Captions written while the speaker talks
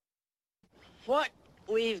What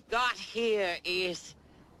we've got here is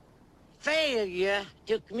failure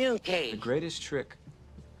to communicate. The greatest trick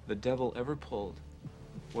the devil ever pulled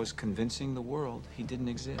was convincing the world he didn't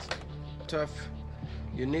exist. Tough,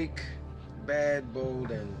 unique, bad,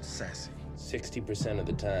 bold, and sassy. 60% of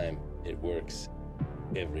the time, it works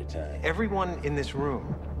every time. Everyone in this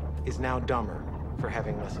room is now dumber for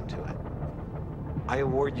having listened to it. I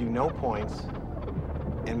award you no points,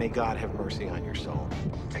 and may God have mercy on your soul.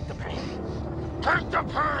 Take the pain. Take the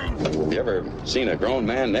pain! You ever seen a grown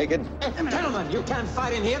man naked? Gentlemen, you can't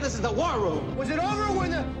fight in here. This is the war room. Was it over when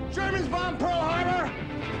the Germans bombed Pearl Harbor?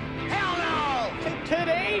 Hell no!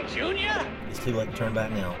 Today, Junior? It's too late to turn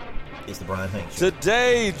back now. It's the Brian Hanks Show.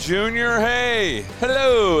 Today, Junior. Hey,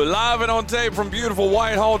 hello, live and on tape from beautiful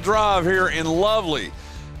Whitehall Drive here in lovely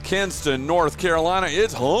Kinston, North Carolina.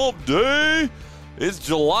 It's Hump Day. It's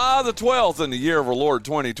July the 12th in the year of our Lord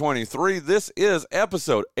 2023. This is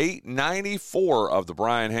episode 894 of the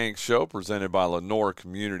Brian Hanks Show, presented by Lenore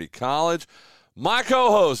Community College. My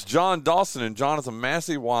co-hosts, John Dawson and Jonathan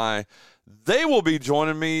Massey, they will be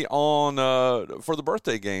joining me on for the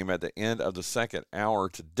birthday game at the end of the second hour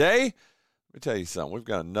today. Let me tell you something. We've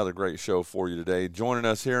got another great show for you today. Joining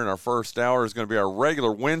us here in our first hour is going to be our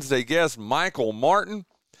regular Wednesday guest, Michael Martin.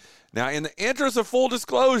 Now, in the interest of full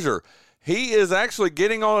disclosure, he is actually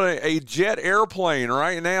getting on a jet airplane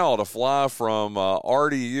right now to fly from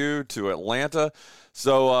RDU to Atlanta.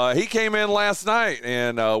 So he came in last night,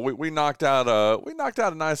 and we knocked out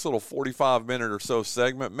a nice little 45-minute or so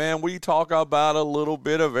segment. Man, we talk about a little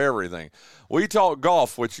bit of everything. We talk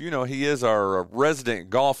golf, which, you know, he is our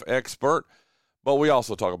resident golf expert, but we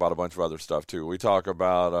also talk about a bunch of other stuff too. We talk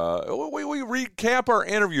about we recap our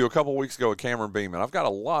interview a couple weeks ago with Cameron Beeman. I've got a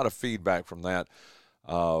lot of feedback from that.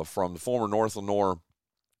 From the former North Lenore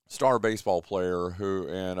star baseball player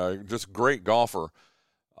and just great golfer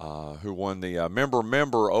who won the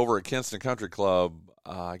member over at Kinston Country Club,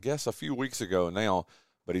 I guess a few weeks ago now,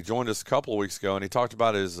 but he joined us a couple of weeks ago, and he talked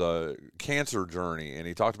about his cancer journey, and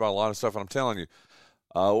he talked about a lot of stuff, and I'm telling you,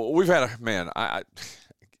 we've had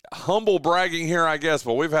humble bragging here, I guess,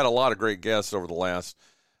 but we've had a lot of great guests over the last,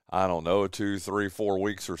 2, 3, 4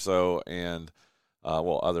 weeks or so, and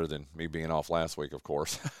other than me being off last week, of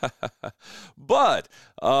course. But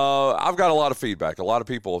I've got a lot of feedback. A lot of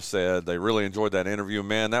people have said they really enjoyed that interview.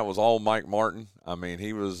 Man, that was all Mike Martin. I mean,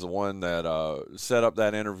 he was the one that set up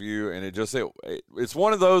that interview, and it's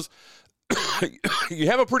one of those, you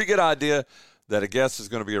have a pretty good idea that a guest is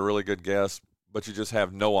going to be a really good guest, but you just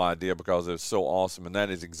have no idea because it's so awesome, and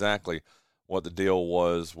that is exactly what the deal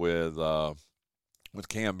was with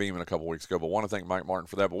Cam Beeman a couple weeks ago, but want to thank Mike Martin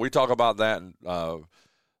for that. But we talk about that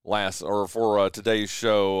for today's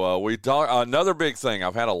show. We talk another big thing.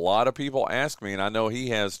 I've had a lot of people ask me, and I know he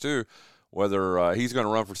has too, whether he's going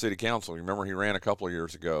to run for city council. You remember he ran a couple of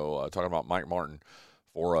years ago, talking about Mike Martin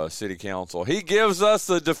for city council. He gives us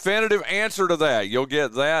the definitive answer to that. You'll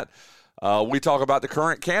get that. We talk about the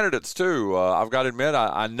current candidates too. I've got to admit,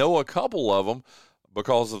 I know a couple of them,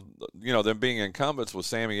 because of, them being incumbents with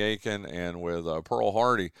Sammy Aiken and with Pearl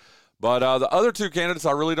Hardy. But the other two candidates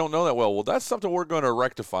I really don't know that well. Well, that's something we're going to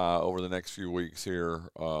rectify over the next few weeks here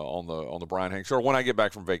on the Brian Hanks Show. When I get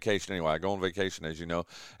back from vacation anyway. I go on vacation, as you know.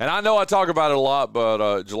 And I know I talk about it a lot,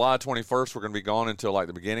 but July 21st, we're going to be gone until like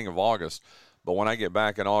the beginning of August. But when I get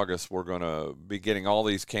back in August, we're going to be getting all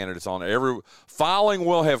these candidates on. Every filing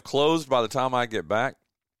will have closed by the time I get back.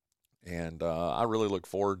 And I really look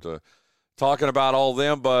forward to talking about all of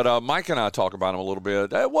them, but Mike and I talk about them a little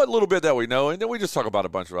bit, what little bit that we know, and then we just talk about a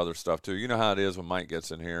bunch of other stuff too. You know how it is when Mike gets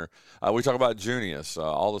in here. We talk about Junious,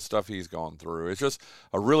 all the stuff he's gone through. It's just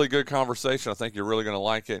a really good conversation. I think you're really going to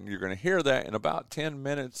like it, and you're going to hear that in about 10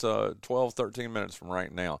 minutes, 12, 13 minutes from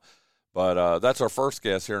right now. But that's our first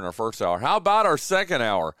guest here in our first hour. How about our second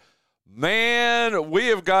hour? Man, we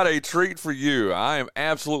have got a treat for you. I am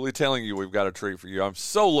absolutely telling you we've got a treat for you. I'm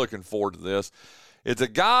so looking forward to this. It's a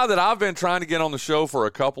guy that I've been trying to get on the show for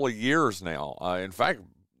a couple of years now. In fact,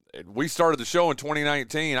 we started the show in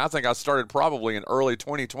 2019. I think I started probably in early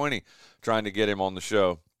 2020 trying to get him on the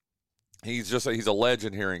show. He's a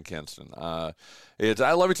legend here in Kinston. Let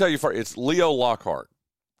me tell you, it's Leo Lockhart.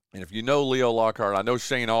 And if you know Leo Lockhart, I know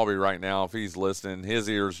Shane Albee right now, if he's listening, his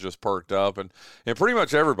ears just perked up, and pretty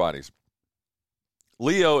much everybody's.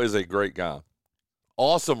 Leo is a great guy.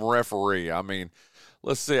 Awesome referee. I mean,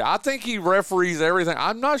 let's see. I think he referees everything.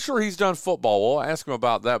 I'm not sure he's done football. We'll ask him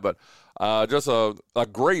about that, but just a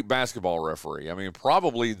great basketball referee. I mean,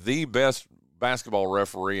 probably the best basketball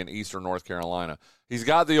referee in Eastern North Carolina. He's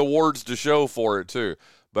got the awards to show for it, too.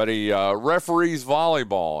 But he referees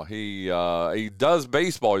volleyball. He does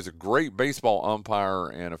baseball. He's a great baseball umpire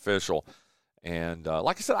and official. And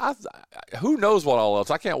like I said, who knows what all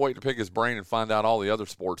else? I can't wait to pick his brain and find out all the other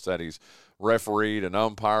sports that he's refereed and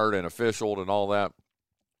umpired and officialed and all that.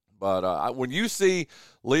 But when you see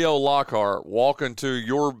Leo Lockhart walk into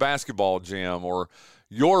your basketball gym or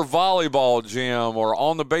your volleyball gym or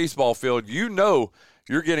on the baseball field, you know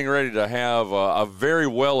you're getting ready to have a very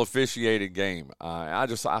well-officiated game. I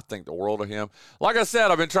think the world of him. Like I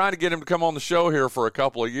said, I've been trying to get him to come on the show here for a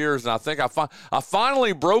couple of years, and I think I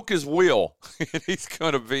finally broke his will. He's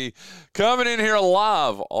going to be coming in here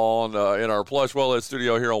live on in our plush well-lit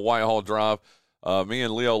studio here on Whitehall Drive. Me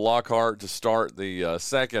and Leo Lockhart to start the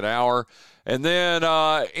second hour. And then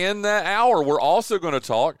in that hour, we're also going to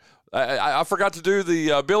talk. I forgot to do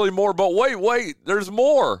the Billy Moore, but wait, there's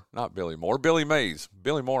more. Not Billy Moore, Billy Mays.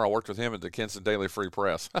 Billy Moore, I worked with him at the Kinston Daily Free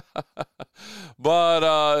Press.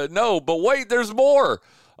 But wait, there's more.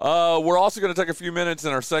 We're also going to take a few minutes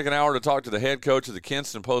in our second hour to talk to the head coach of the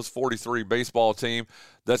Kinston Post 43 baseball team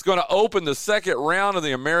that's going to open the second round of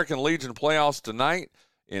the American Legion playoffs tonight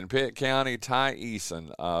in Pitt County. Ty Eason.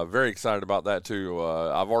 Very excited about that, too.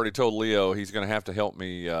 I've already told Leo he's going to have to help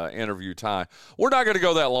me interview Ty. We're not going to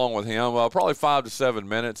go that long with him, probably 5 to 7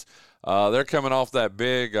 minutes. They're coming off that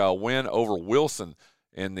big win over Wilson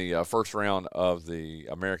in the first round of the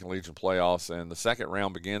American Legion playoffs, and the second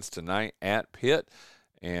round begins tonight at Pitt.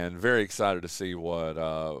 And very excited to see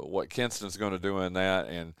what Kinston's going to do in that,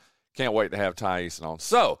 and can't wait to have Ty Eason on.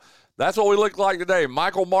 So, that's what we look like today.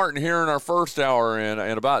 Michael Martin here in our first hour in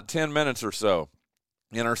about 10 minutes or so.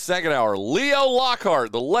 In our second hour, Leo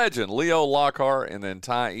Lockhart, the legend, Leo Lockhart, and then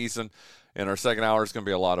Ty Eason in our second hour. Is going to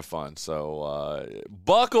be a lot of fun. So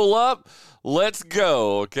buckle up. Let's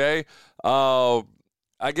go, okay?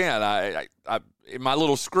 Again, I in my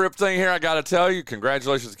little script thing here, I got to tell you,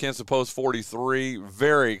 congratulations to Kinston Post 43.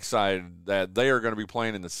 Very excited that they are going to be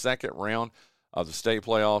playing in the second round of the state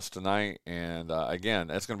playoffs tonight. And, again,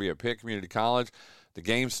 that's going to be at Pitt Community College. The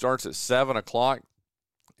game starts at 7 o'clock.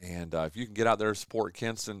 And if you can get out there and support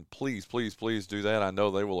Kinston, please, please, please do that. I know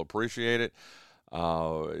they will appreciate it.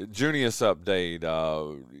 Junious update.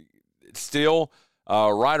 Still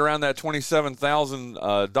right around that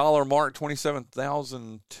 $27,000 mark,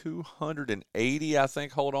 $27,280, I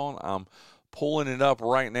think. Hold on. I'm pulling it up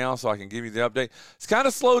right now so I can give you the update. It's kind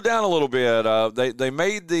of slowed down a little bit. They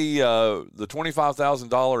made the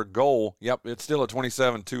 $25,000 goal. Yep, it's still at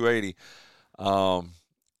 $27,280.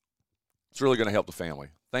 It's really going to help the family.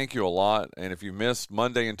 Thank you a lot. And if you missed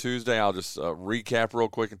Monday and Tuesday, I'll just recap real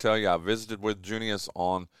quick and tell you I visited with Junious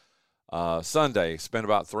on Sunday. Spent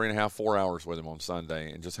about 3.5, 4 hours with him on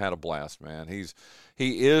Sunday and just had a blast, man. He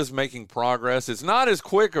is making progress. It's not as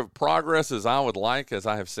quick of progress as I would like, as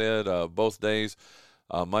I have said both days,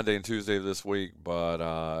 Monday and Tuesday of this week,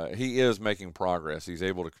 but he is making progress. He's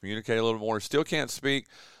able to communicate a little more. He still can't speak,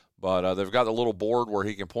 but they've got the little board where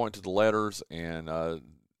he can point to the letters and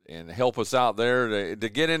help us out there to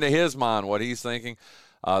get into his mind what he's thinking.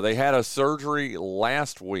 They had a surgery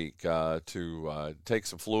last week to take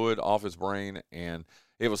some fluid off his brain, and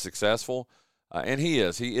it was successful. And he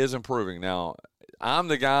is improving. Now, I'm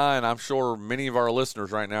the guy, and I'm sure many of our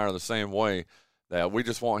listeners right now are the same way, that we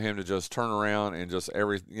just want him to just turn around and just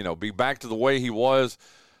be back to the way he was,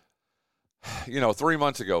 3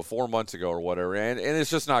 months ago, 4 months ago, or whatever. And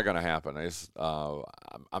it's just not going to happen.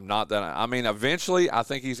 I'm not that. I mean, eventually, I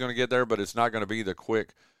think he's going to get there, but it's not going to be the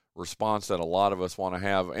quick response that a lot of us want to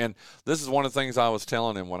have. And this is one of the things I was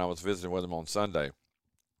telling him when I was visiting with him on Sunday,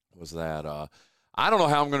 was that I don't know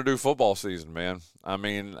how I'm going to do football season, man. I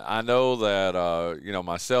mean, I know that,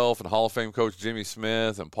 myself and Hall of Fame coach Jimmy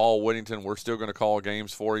Smith and Paul Whittington, we're still going to call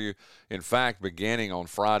games for you. In fact, beginning on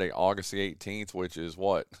Friday, August the 18th, which is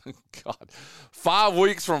what? God, 5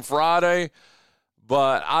 weeks from Friday.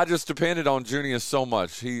 But I just depended on Junious so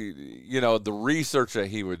much. The research that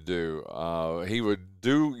he would do,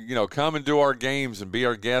 come and do our games and be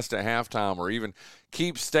our guest at halftime, or even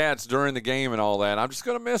keep stats during the game and all that. I'm just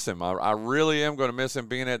going to miss him. I really am going to miss him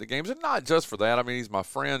being at the games. And not just for that. I mean, he's my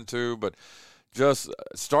friend too, but just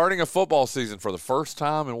starting a football season for the first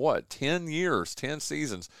time in 10 years, 10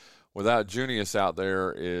 seasons without Junious out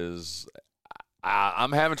there is,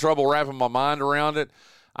 I'm having trouble wrapping my mind around it.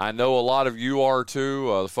 I know a lot of you are too,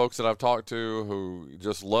 the folks that I've talked to who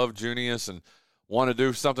just love Junious and want to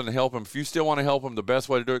do something to help him. If you still want to help him, the best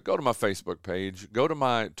way to do it, go to my Facebook page, go to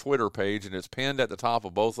my Twitter page, and it's pinned at the top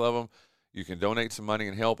of both of them. You can donate some money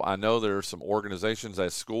and help. I know there are some organizations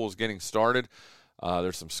as schools getting started.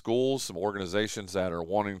 There's some schools, some organizations that are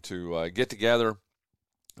wanting to get together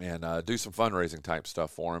and do some fundraising type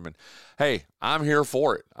stuff for him. And hey, I'm here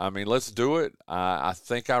for it. I mean, let's do it. I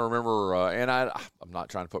think I remember, and I'm not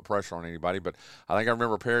trying to put pressure on anybody, but I think I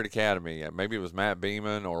remember Parrott Academy. Maybe it was Matt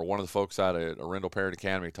Beeman or one of the folks out at Arundel Parrott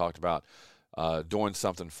Academy talked about doing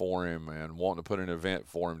something for him and wanting to put an event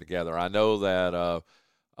for him together. I know that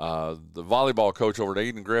the volleyball coach over at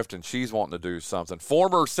Eden Grifton, she's wanting to do something.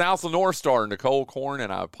 Former South Lenore star Nicole Korn,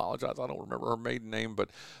 and I apologize, I don't remember her maiden name,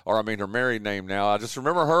 her married name now. I just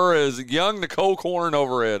remember her as young Nicole Korn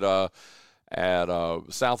over at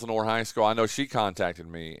South Lenore High School. I know she contacted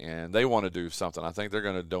me, and they want to do something. I think they're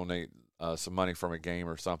going to donate some money from a game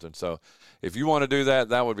or something. So if you want to do that,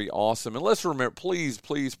 that would be awesome. And let's remember, please,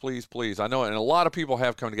 please, please, please. I know, and a lot of people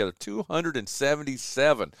have come together,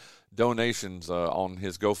 277 donations on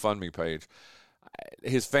his GoFundMe page.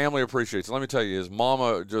 His family appreciates it. Let me tell you, his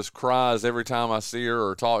mama just cries every time I see her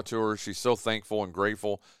or talk to her. She's so thankful and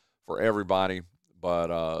grateful for everybody.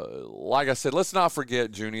 But like I said, let's not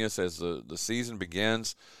forget Junious as the season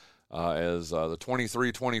begins, as the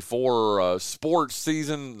 23-24 sports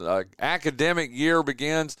season, academic year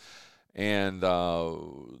begins, and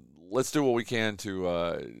let's do what we can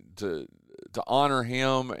to honor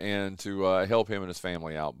him and to help him and his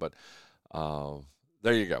family out. But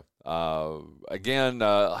there you go. Again,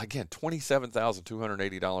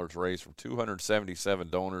 $27,280 raised from 277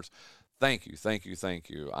 donors. Thank you, thank you, thank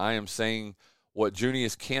you. I am saying what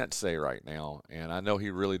Junious can't say right now, and I know he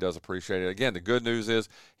really does appreciate it. Again, the good news is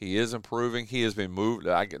he is improving. He has been moved.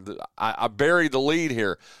 I buried the lead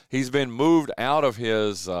here. He's been moved out of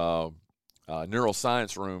his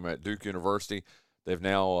neuroscience room at Duke University. They've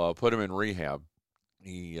now put him in rehab.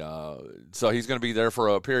 So he's going to be there for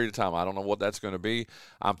a period of time. I don't know what that's going to be.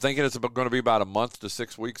 I'm thinking it's going to be about a month to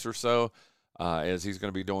 6 weeks or so, as he's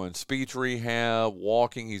going to be doing speech rehab,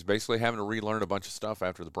 walking. He's basically having to relearn a bunch of stuff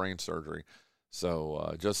after the brain surgery.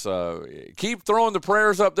 So just keep throwing the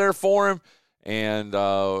prayers up there for him, and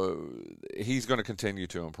he's going to continue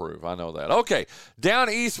to improve. I know that. Okay, down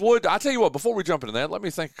Eastwood. I tell you what, before we jump into that, let me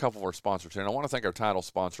thank a couple of our sponsors here. And I want to thank our title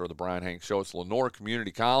sponsor of the Brian Hanks Show. It's Lenore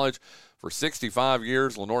Community College. For 65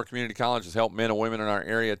 years, Lenore Community College has helped men and women in our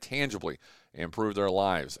area tangibly improve their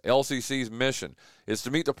lives. LCC's mission is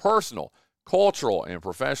to meet the personal, cultural, and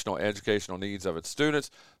professional educational needs of its students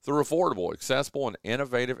through affordable, accessible, and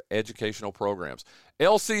innovative educational programs.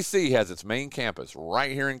 LCC has its main campus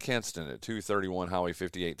right here in Kinston at 231 Highway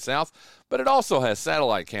 58 South, but it also has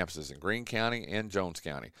satellite campuses in Greene County and Jones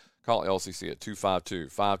County. Call LCC at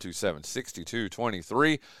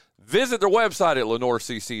 252-527-6223. Visit their website at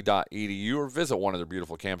lenorecc.edu or visit one of their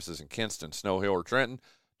beautiful campuses in Kinston, Snow Hill, or Trenton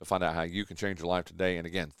to find out how you can change your life today. And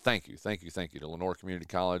again, thank you to Lenore Community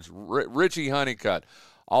College, Richie Honeycutt,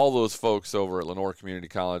 all those folks over at Lenore Community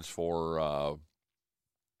College for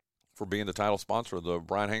being the title sponsor of the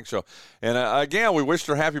Brian Hanks Show. And again, we wished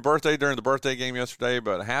her happy birthday during the birthday game yesterday,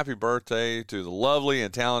 but happy birthday to the lovely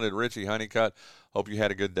and talented Richie Honeycutt. Hope you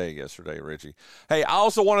had a good day yesterday, Richie. Hey, I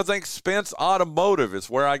also want to thank Spence Automotive. It's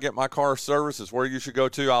where I get my car service. It's where you should go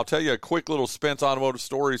to. I'll tell you a quick little Spence Automotive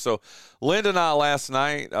story. So Linda and I last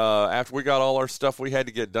night, after we got all our stuff we had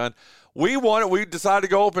to get done, we decided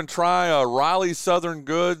to go up and try Riley's Southern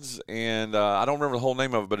Goods, and I don't remember the whole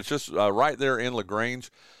name of it, but it's just right there in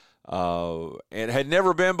LaGrange. And had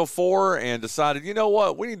never been before, and decided, you know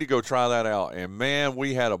what, we need to go try that out. And man,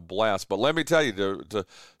 we had a blast. But let me tell you, to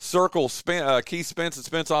circle Keith Spence and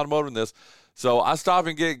Spence Automotive in this. So I stopped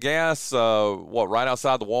and get gas, right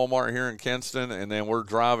outside the Walmart here in Kinston, and then we're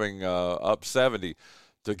driving up 70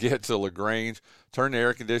 to get to LaGrange. Turn the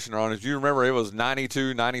air conditioner on. As you remember, it was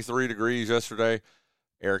 92, 93 degrees yesterday.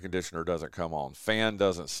 Air conditioner doesn't come on. Fan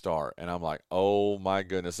doesn't start. And I'm like, oh, my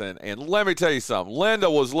goodness. And let me tell you something.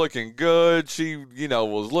 Linda was looking good. She,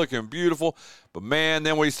 was looking beautiful. But, man,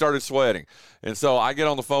 then we started sweating. And so I get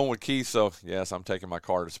on the phone with Keith. So, yes, I'm taking my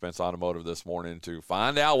car to Spence Automotive this morning to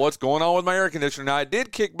find out what's going on with my air conditioner. Now, it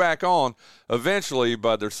did kick back on eventually,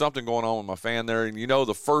 but there's something going on with my fan there. And,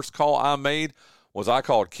 the first call I made was I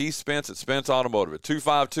called Keith Spence at Spence Automotive at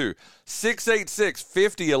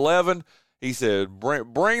 252-686-5011. He said,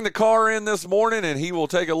 bring the car in this morning, and he will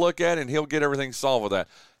take a look at it, and he'll get everything solved with that.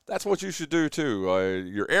 That's what you should do, too.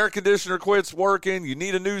 Your air conditioner quits working. You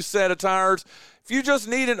need a new set of tires. If you just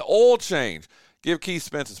need an oil change, give Keith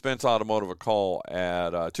Spence and Spence Automotive a call at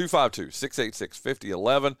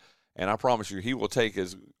 252-686-5011, and I promise you he will take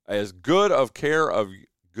as good of care of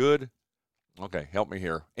good. Okay, help me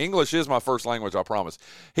here. English is my first language, I promise.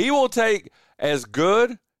 He will take as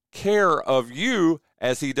good care of you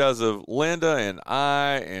as he does of Linda and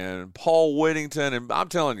I and Paul Whittington. And I'm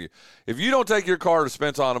telling you, if you don't take your car to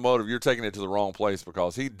Spence Automotive, you're taking it to the wrong place,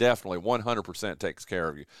 because he definitely 100% takes care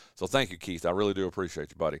of you. So thank you, Keith. I really do appreciate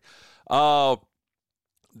you, buddy.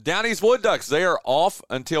 Down East Wood Ducks, they are off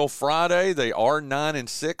until Friday. They are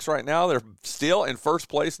 9-6 right now. They're still in first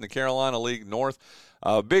place in the Carolina League North.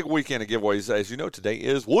 Big weekend of giveaways. As you know, today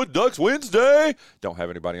is Wood Ducks Wednesday. Don't have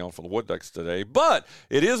anybody on from the Wood Ducks today, but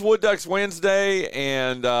it is Wood Ducks Wednesday.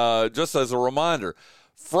 And just as a reminder,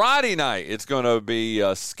 Friday night, it's going to be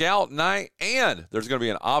Scout Night, and there's going to be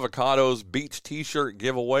an Avocados Beach T-shirt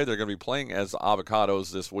giveaway. They're going to be playing as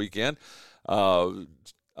Avocados this weekend.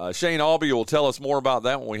 Shane Albee will tell us more about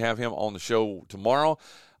that when we have him on the show tomorrow.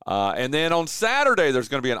 And then on Saturday, there's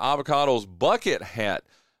going to be an Avocados bucket hat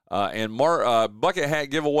bucket hat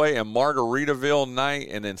giveaway and Margaritaville night.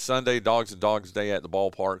 And then Sunday, Dogs and Dogs Day at the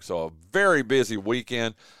ballpark. So a very busy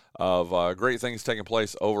weekend of great things taking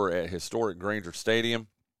place over at historic Granger Stadium.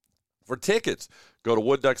 For tickets, go to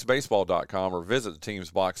woodducksbaseball.com or visit the team's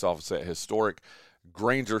box office at historic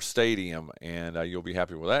Granger Stadium, and you'll be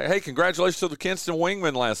happy with that. Hey, congratulations to the Kinston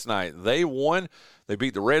Wingmen last night. They won. They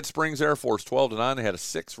beat the Red Springs Air Force 12-9. They had a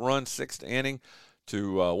 6-run, 6th inning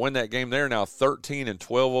to win that game. They're now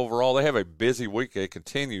 13-12 overall. They have a busy week. They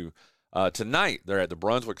continue tonight. They're at the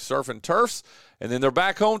Brunswick Surf and Turfs, and then they're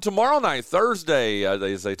back home tomorrow night, Thursday,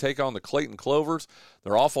 as they take on the Clayton Clovers.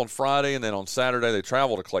 They're off on Friday, and then on Saturday they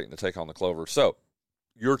travel to Clayton to take on the Clovers. So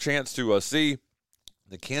your chance to see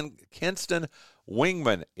the Kinston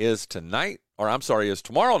Wingman is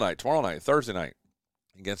tomorrow night, Thursday night,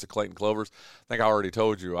 against the Clayton Clovers. I think I already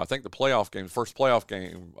told you. I think the first playoff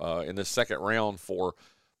game in this second round for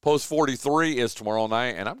Post 43 is tomorrow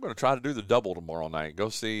night, and I'm going to try to do the double tomorrow night. Go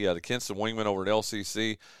see the Kinston Wingman over at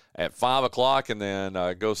LCC at 5 o'clock, and then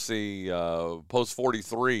go see Post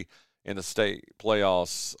 43 in the state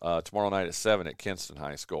playoffs tomorrow night at 7 at Kinston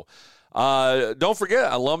High School. Don't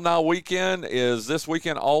forget, Alumni Weekend is this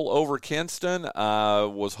weekend all over Kinston.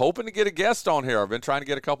 Was hoping to get a guest on here. I've been trying to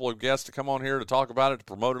get a couple of guests to come on here to talk about it, to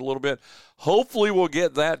promote it a little bit. Hopefully we'll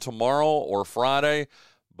get that tomorrow or Friday,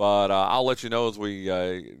 but I'll let you know as we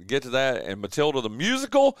get to that. And Matilda the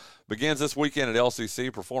Musical begins this weekend at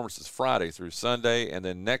LCC. Performances Friday through Sunday, and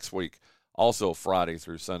then next week also Friday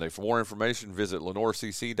through Sunday. For more information, visit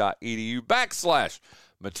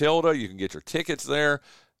lenoircc.edu/Matilda. You can get your tickets there.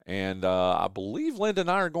 And I believe Linda and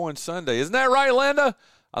I are going Sunday. Isn't that right, Linda?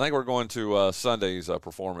 I think we're going to Sunday's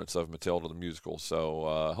performance of Matilda the Musical.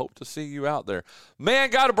 So hope to see you out there. Man,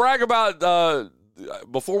 got to brag about,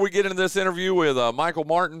 before we get into this interview with Michael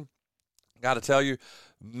Martin, got to tell you,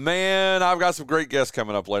 man, I've got some great guests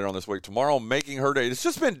coming up later on this week. Tomorrow, making her day. It's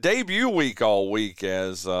just been debut week all week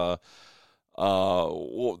as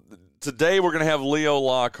today we're going to have Leo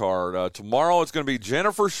Lockhart. Tomorrow it's going to be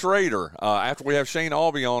Jennifer Schrader. After we have Shane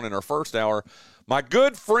Albee on in our first hour, my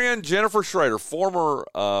good friend Jennifer Schrader, former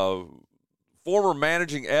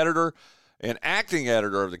managing editor and acting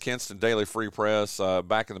editor of the Kinston Daily Free Press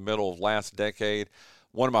back in the middle of last decade.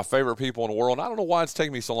 One of my favorite people in the world. I don't know why it's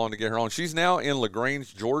taking me so long to get her on. She's now in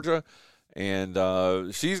LaGrange, Georgia. And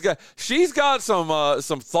she's got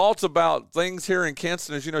some thoughts about things here in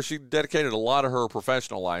Kinston. As you know, she dedicated a lot of her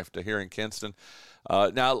professional life to here in Kinston.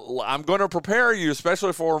 Now, I'm going to prepare you,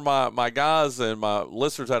 especially for my guys and my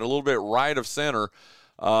listeners that are a little bit right of center.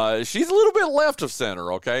 She's a little bit left of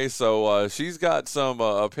center, okay? So she's got some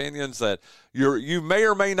opinions that you may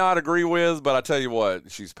or may not agree with, but I tell you what,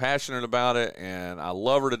 she's passionate about it, and I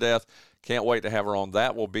love her to death. Can't wait to have her on.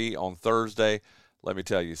 That will be on Thursday. Let me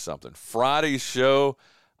tell you something. Friday's show,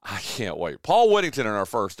 I can't wait. Paul Whittington in our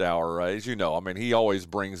first hour, right? As you know, I mean, he always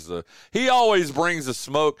brings the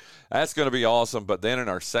smoke. That's going to be awesome. But then in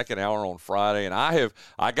our second hour on Friday, and I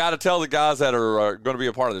got to tell the guys that are going to be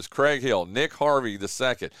a part of this: Craig Hill, Nick Harvey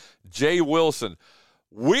II, Jay Wilson.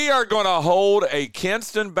 We are going to hold a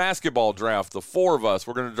Kinston basketball draft. The four of us,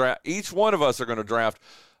 we're going to draft. Each one of us are going to draft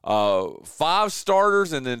 5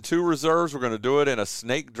 starters and then 2 reserves. We're going to do it in a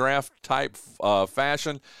snake draft type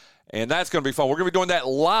fashion, and that's going to be fun. We're going to be doing that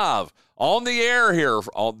live on the air here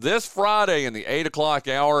on this Friday in the 8 o'clock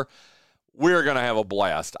hour. We're going to have a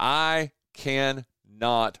blast. I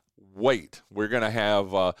cannot wait. We're going to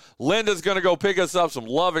have Linda's going to go pick us up some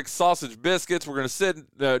Lovex sausage biscuits. We're going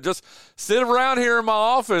to just sit around here in my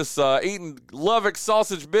office eating Lovex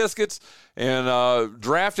sausage biscuits and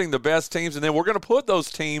drafting the best teams. And then we're going to put those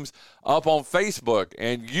teams up on Facebook.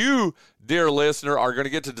 And you, dear listener, are going to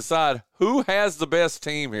get to decide who has the best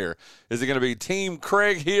team here. Is it going to be Team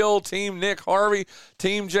Craig Hill, Team Nick Harvey,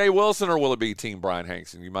 Team Jay Wilson, or will it be Team Brian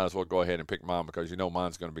Hanks? And you might as well go ahead and pick mine because you know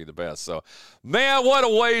mine's going to be the best. So, man, what a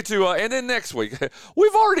way to and then next week.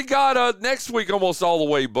 We've already got next week almost all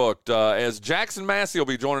the way booked as Jackson Massey will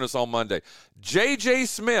be joining us on Monday. J.J.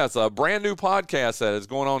 Smith, a brand new podcast that is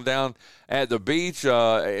going on down at the beach.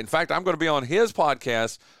 In fact, I'm going to be on his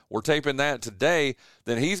podcast. We're taping that today.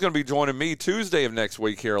 Then he's going to be joining me Tuesday of next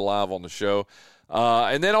week here live on the show.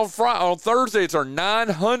 And then on Thursday, it's our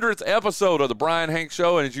 900th episode of the Brian Hanks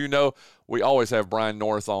Show. And as you know, we always have Brian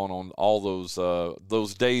North on all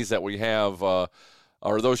those days that we have,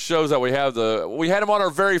 or those shows that we have. We had him on our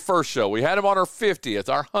very first show. We had him on our 50th,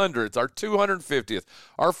 our 100th, our 250th,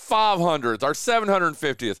 our 500th, our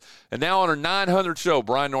 750th. And now on our 900th show,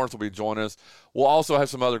 Brian North will be joining us. We'll also have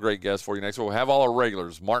some other great guests for you next week. We'll have all our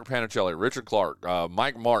regulars, Mark Panichelli, Richard Clark,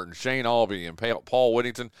 Mike Martin, Shane Albee, and Paul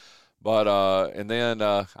Whittington. But and then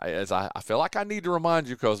I feel like I need to remind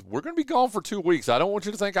you because we're going to be gone for 2 weeks. I don't want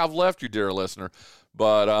you to think I've left you, dear listener,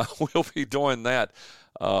 but we'll be doing that.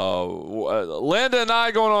 Linda and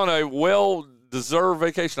I going on a well-deserved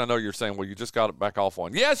vacation. I know you're saying, well, you just got it back off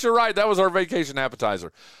on. Yes, you're right. That was our vacation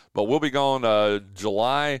appetizer. But we'll be gone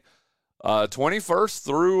July 21st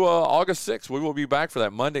through August 6th. We will be back for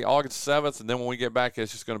that Monday, August 7th. And then when we get back,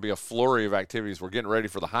 it's just going to be a flurry of activities. We're getting ready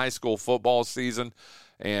for the high school football season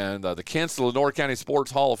and the Kinston Lenore County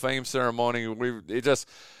Sports Hall of Fame ceremony.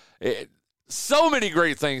 So many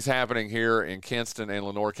great things happening here in Kinston and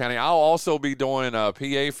Lenore County. I'll also be doing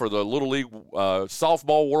PA for the Little League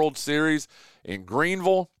Softball World Series in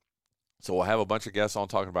Greenville. So we'll have a bunch of guests on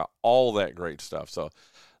talking about all that great stuff. So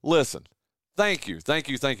listen, thank you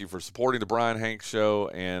for supporting the Brian Hanks Show.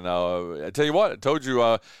 And I tell you what, I told you,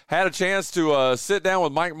 had a chance to sit down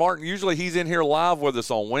with Mike Martin. Usually he's in here live with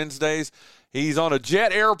us on Wednesdays. He's on a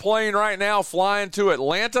jet airplane right now flying to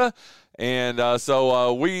Atlanta. And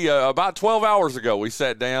so we, about 12 hours ago, we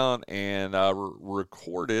sat down and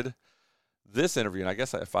recorded this interview. And I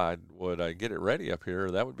guess if I would get it ready up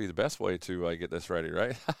here, that would be the best way to get this ready,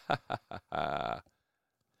 right?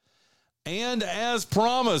 And as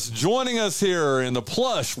promised, joining us here in the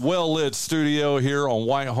plush, well-lit studio here on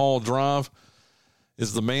Whitehall Drive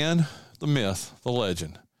is the man, the myth, the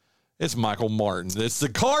legend. It's Michael Martin. It's the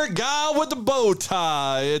cart guy with the bow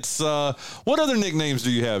tie. It's what other nicknames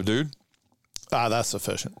do you have, dude? That's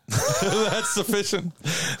sufficient. That's sufficient.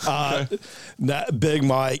 Okay. Big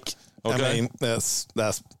Mike. Okay. I mean, that's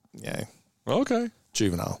yeah. Okay.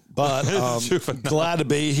 Juvenile. But glad to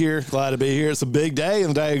be here. It's a big day in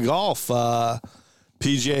the day of golf.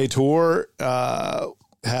 PGA Tour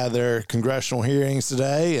had their congressional hearings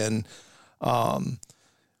today, and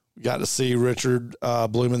got to see Richard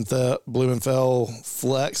Blumenfeld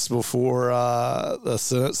flex before the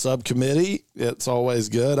Senate subcommittee. It's always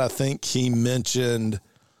good. I think he mentioned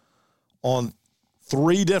on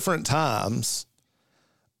 3 different times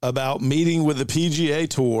about meeting with the PGA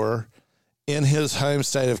Tour in his home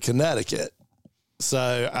state of Connecticut.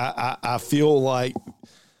 So I feel like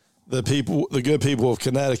the good people of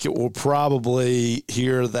Connecticut will probably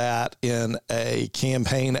hear that in a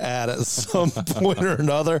campaign ad at some point or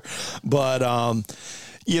another. But,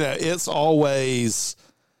 it's always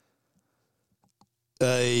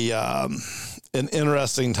an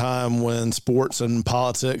interesting time when sports and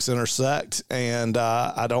politics intersect. And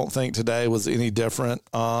I don't think today was any different.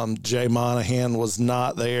 Jay Monahan was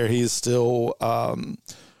not there. He's still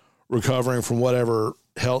recovering from whatever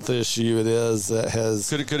health issue it is that has.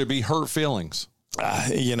 Could it be hurt feelings?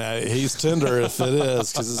 He's tender if it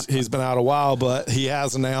is because he's been out a while, but he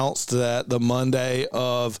has announced that the Monday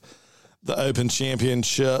of the Open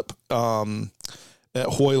Championship at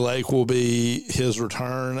Hoy Lake will be his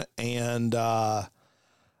return. And I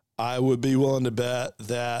would be willing to bet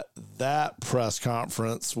that press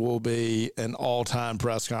conference will be an all-time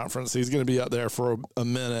press conference. He's going to be up there for a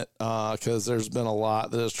minute because there's been a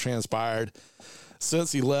lot that has transpired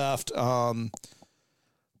since he left.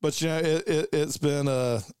 But it's been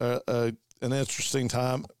an interesting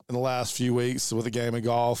time in the last few weeks with the game of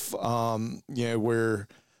golf. Where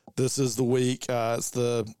this is the week. It's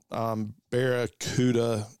the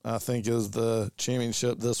Barracuda, I think, is the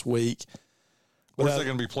championship this week. Where's that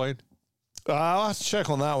going to be played? I'll have to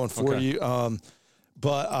check on that one for you.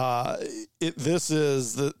 But this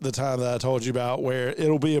is the time that I told you about where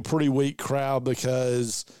it'll be a pretty weak crowd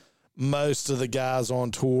because most of the guys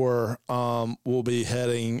on tour will be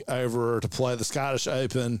heading over to play the Scottish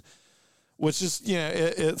Open, which is,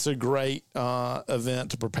 it's a great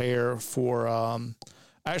event to prepare for.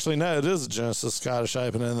 Actually, no, it is the Genesis Scottish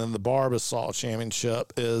Open, and then the Barbasol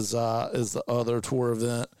Championship is the other tour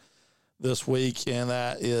event this week, and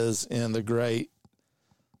that is in the great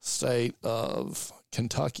state of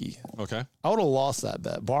Kentucky. Okay. I would have lost that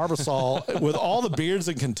bet. Barbasol, with all the beards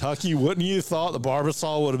in Kentucky, wouldn't you have thought the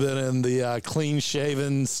Barbasol would have been in the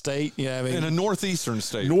clean-shaven state? In a northeastern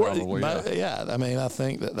state, probably. Yeah. I mean, I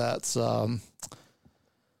think that's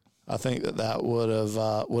I think that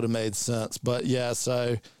would have made sense. But yeah,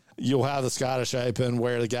 so you'll have the Scottish Open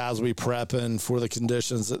where the guys will be prepping for the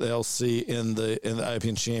conditions that they'll see in the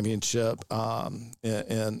Open Championship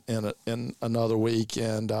in another week,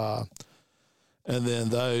 and then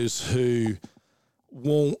those who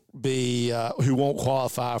won't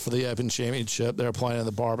qualify for the Open Championship, they're playing in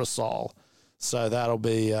the Barbasol. So that'll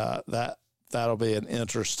be an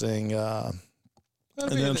interesting. Yeah,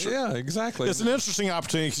 exactly. It's an interesting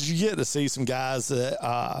opportunity because you get to see some guys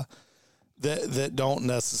that don't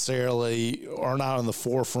necessarily are not on the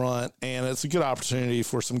forefront, and it's a good opportunity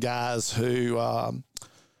for some guys who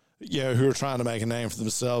who are trying to make a name for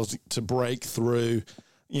themselves to break through.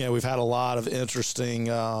 We've had a lot of interesting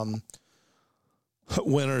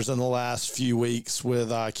winners in the last few weeks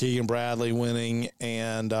with Keegan Bradley winning,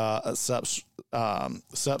 and Sepp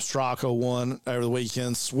Straka won over the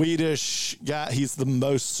weekend. Swedish guy. He's the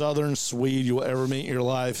most southern Swede you'll ever meet in your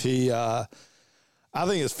life. He, I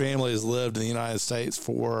think his family has lived in the United States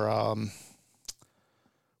for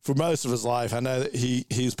most of his life. I know that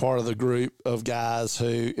he's part of the group of guys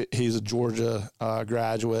who he's a Georgia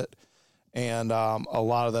graduate, and a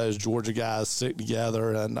lot of those Georgia guys stick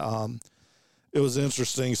together. And it was an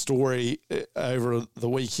interesting story over the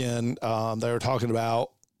weekend. They were talking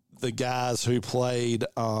about the guys who played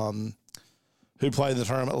in the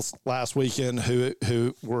tournament last weekend,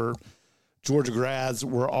 who were Georgia grads,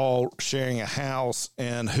 were all sharing a house,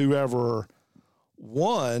 and whoever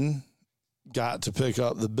won got to pick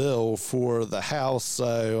up the bill for the house.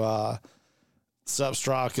 So Sepp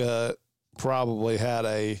Straka probably had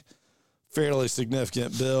a fairly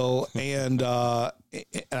significant bill, and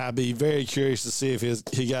I'd be very curious to see if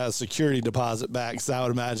he got a security deposit back, because I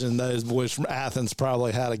would imagine those boys from Athens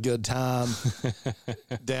probably had a good time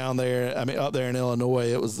down there. I mean, up there in Illinois,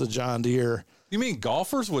 it was the John Deere. You mean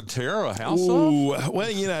golfers would tear a house off? Well,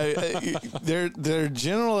 there's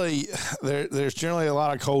generally a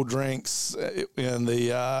lot of cold drinks in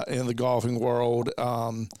the golfing world,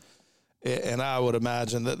 and I would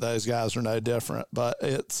imagine that those guys are no different. But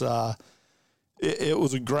it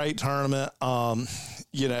was a great tournament.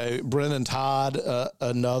 Brendan Todd,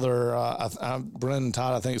 Brendan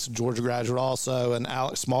Todd, I think it's a Georgia graduate also, and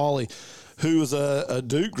Alex Smalley, who was a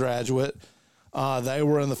Duke graduate. They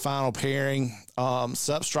were in the final pairing.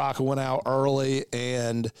 Sepp Straka went out early,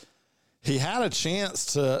 and he had a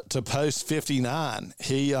chance to post 59.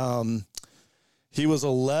 He was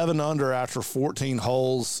 11 under after 14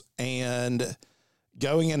 holes, and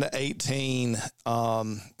going into 18,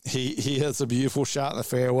 he hits a beautiful shot in the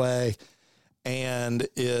fairway, and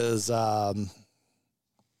is I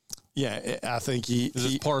think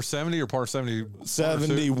is it par 70 or par 70?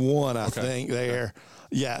 71, I think there.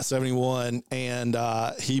 Yeah, 71, and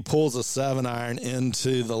he pulls a 7-iron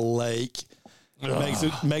into the lake.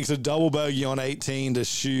 Makes a double bogey on 18 to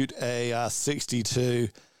shoot a 62.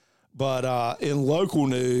 But in local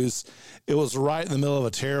news, it was right in the middle of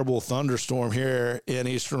a terrible thunderstorm here in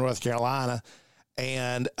eastern North Carolina,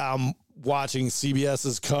 and I'm watching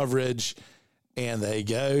CBS's coverage, and they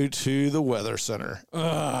go to the Weather Center.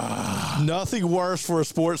 Nothing worse for a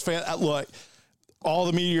sports fan. Look, all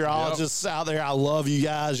the meteorologists out there, I love you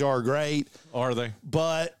guys. You are great. Are they?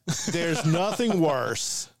 But there's nothing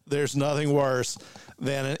worse. There's nothing worse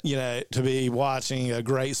than, to be watching a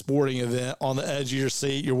great sporting event on the edge of your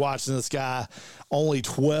seat. You're watching this guy, only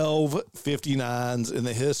 12 59s in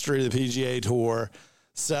the history of the PGA Tour,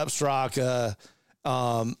 Sepp Straka,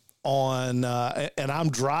 and I'm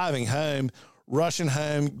driving home, rushing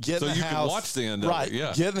home, getting the house. So you can watch the end of it,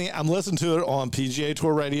 yeah. I'm listening to it on PGA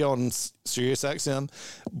Tour Radio on Sirius XM,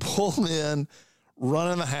 pull in,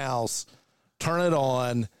 run in the house, turn it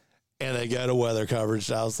on, and they go to weather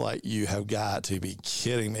coverage. I was like, you have got to be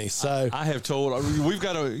kidding me. So I have told, we've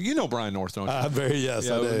got Brian North, don't you? I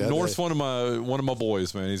do. North's one of my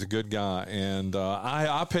boys, man. He's a good guy, and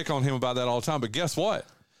I pick on him about that all the time. But guess what?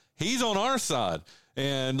 He's on our side.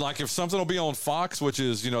 And like if something will be on Fox, which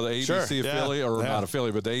is, the ABC affiliate or not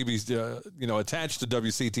affiliate, but the ABC, attached to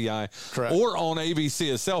WCTI, correct, or on ABC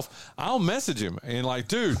itself, I'll message him and like,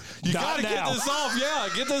 dude, you got to get this off. Yeah,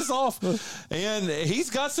 get this off. And he's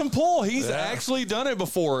got some pull. He's actually done it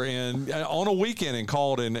before and on a weekend and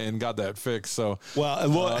called and got that fixed. So,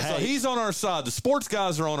 so he's on our side. The sports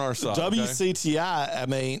guys are on our side. WCTI, I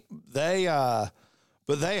mean, they have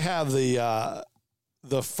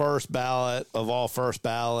the first ballot of all first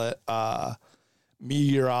ballot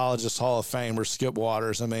meteorologist Hall of Famer Skip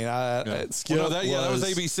Waters. I mean, Skip that was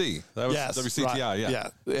ABC. That was WCTI.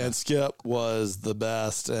 Right, and Skip was the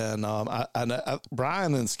best. And I know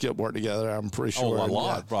Brian and Skip worked together. I'm pretty sure a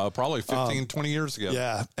lot, probably 15, 20 years ago.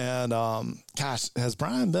 Yeah, and gosh, has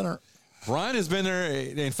Brian been there? Brian has been there.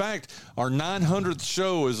 In fact, our 900th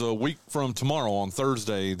show is a week from tomorrow on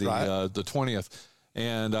Thursday, the 20th.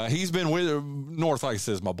 And he's been with North, like I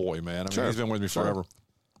says, my boy, man. I mean, he's been with me forever.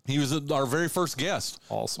 He was our very first guest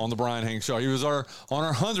on the Brian Hanks Show. He was on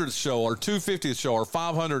our 100th show, our 250th show, our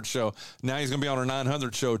 500th show. Now he's going to be on our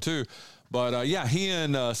 900th show, too. But, he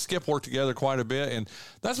and Skip worked together quite a bit. And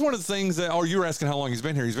that's one of the things that, you were asking how long he's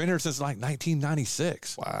been here. He's been here since like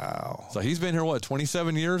 1996. Wow. So he's been here,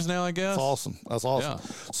 27 years now, I guess? That's awesome. Yeah.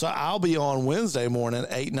 So I'll be on Wednesday morning,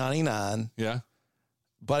 8:99. Yeah.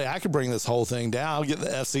 Buddy, I could bring this whole thing down. I'll get the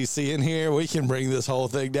FCC in here. We can bring this whole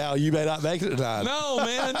thing down. You may not make it tonight. No,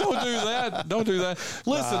 man, don't do that. Don't do that.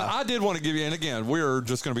 Listen, I did want to give you, and again, we're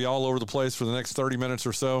just going to be all over the place for the next 30 minutes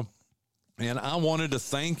or so. And I wanted to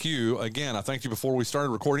thank you again. I thanked you before we started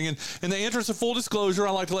recording. And in the interest of full disclosure,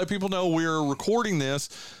 I like to let people know we're recording this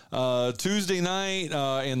Tuesday night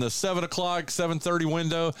in the 7 o'clock, 7:30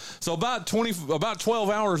 window. So about 12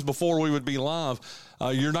 hours before we would be live.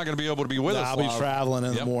 You're not going to be able to be with us. I'll be traveling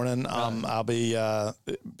in the morning. I'll be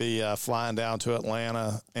flying down to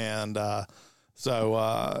Atlanta, and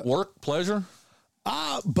work, pleasure.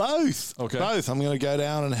 Both. Okay. Both. I'm going to go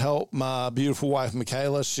down and help my beautiful wife,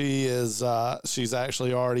 Michaela. She's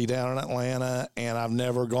actually already down in Atlanta, and I've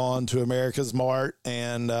never gone to America's Mart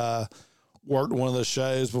and worked one of the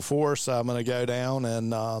shows before. So I'm going to go down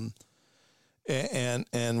and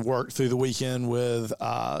work through the weekend with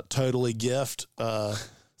Totally Gift,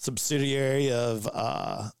 subsidiary of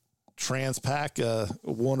Transpac, a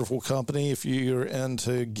wonderful company. If you're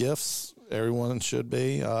into gifts, everyone should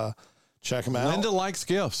be. Check them out. Linda likes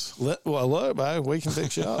gifts. Well, look, babe, we can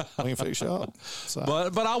fix you up. So.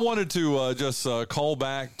 But I wanted to just call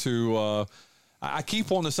back to. I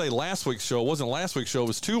keep wanting to say last week's show. It wasn't last week's show. It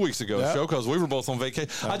was 2 weeks ago's show because we were both on vacation.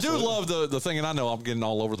 Absolutely. I do love the thing, and I know I'm getting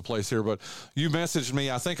all over the place here, but you messaged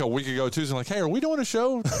me, I think, a week ago, Tuesday, like, hey, are we doing a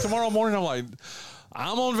show tomorrow morning? I'm like,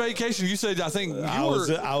 I'm on vacation. You said, I think I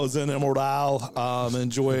was in Emerald Isle,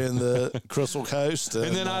 enjoying the Crystal Coast.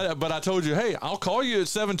 And then I told you, hey, I'll call you at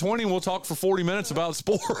 7:20 and we'll talk for 40 minutes about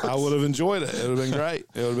sports. I would have enjoyed it. It would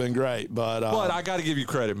have been great. But I got to give you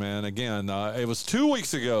credit, man. Again, it was 2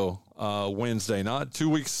 weeks ago, Wednesday, not 2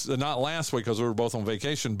 weeks, not last week because we were both on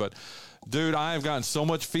vacation, but dude, I have gotten so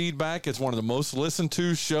much feedback. It's one of the most listened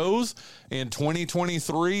to shows in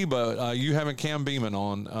 2023, but you haven't Cam Beeman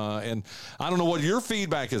on. And I don't know what your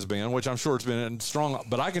feedback has been, which I'm sure it's been strong,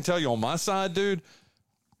 but I can tell you on my side, dude,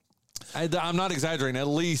 I'm not exaggerating. At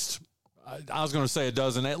least, I was going to say a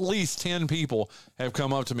dozen, at least 10 people have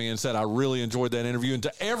come up to me and said, I really enjoyed that interview. And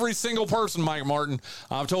to every single person, Mike Martin,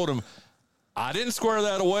 I've told him, I didn't square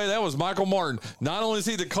that away. That was Michael Martin. Not only is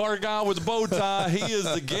he the car guy with the bow tie, he is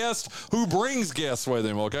the guest who brings guests with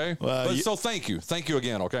him, okay? Well, so thank you. Thank you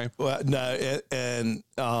again, okay? Well, no, and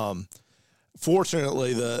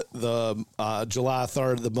fortunately, the July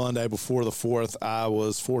 3rd, the Monday before the 4th, I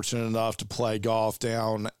was fortunate enough to play golf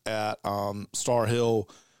down at Star Hill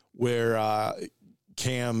where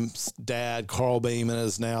Cam's dad, Carl Beeman,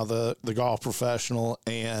 is now the golf professional,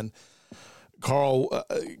 and Carl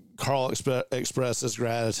expressed his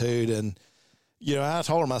gratitude, and I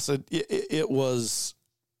told him, I said it was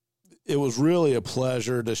really a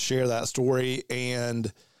pleasure to share that story,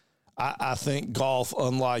 and I think golf,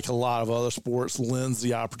 unlike a lot of other sports, lends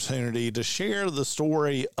the opportunity to share the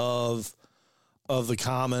story of the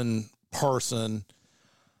common person,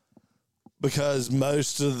 because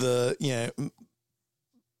most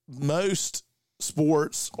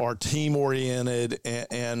sports are team oriented,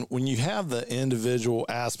 and when you have the individual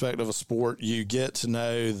aspect of a sport, you get to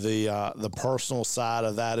know the personal side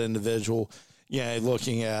of that individual.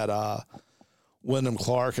 Looking at Wyndham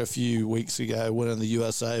Clark a few weeks ago winning the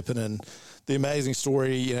U.S. Open, and the amazing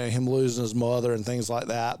story, him losing his mother and things like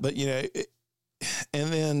that. But and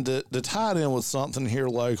then to tie it in with something here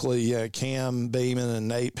locally, Cam Beeman and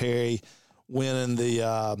Nate Perry winning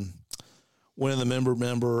winning the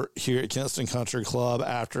member here at Kinston Country Club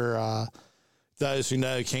after those who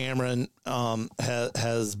know Cameron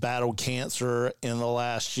has battled cancer in the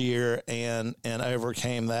last year and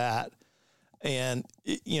overcame that. And,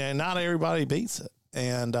 not everybody beats it.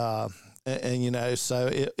 And so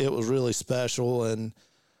it was really special. And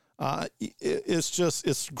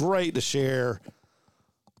it's great to share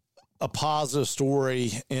a positive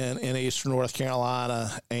story in Eastern North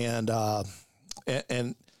Carolina. And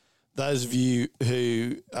those of you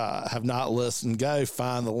who have not listened, go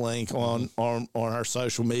find the link on our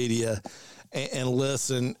social media and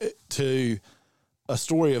listen to a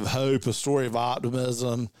story of hope, a story of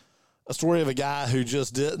optimism, a story of a guy who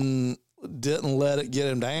just didn't let it get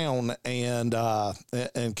him down. And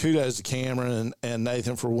kudos to Cameron and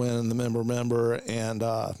Nathan for winning the member, and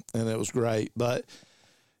it was great. But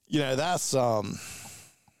that's and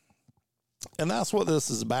that's what this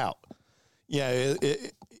is about.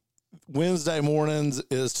 Wednesday mornings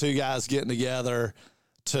is two guys getting together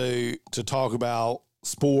to talk about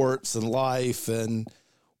sports and life and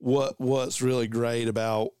what's really great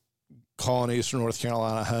about calling Eastern North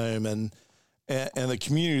Carolina home and the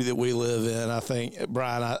community that we live in. I think,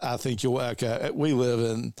 Brian, I think you'll echo. We live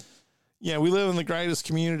in the greatest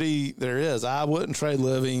community there is. I wouldn't trade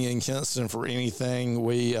living in Kinston for anything.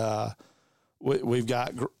 We've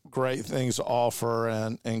got great things to offer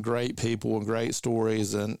and great people and great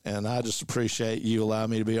stories. And I just appreciate you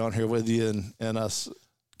allowing me to be on here with you and us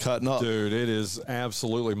cutting up. Dude, it is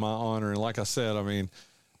absolutely my honor. And like I said, I mean,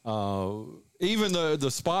 even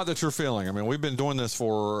the spot that you're filling, I mean, we've been doing this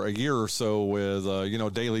for a year or so with,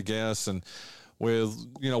 daily guests and with,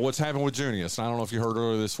 what's happened with Junious. And I don't know if you heard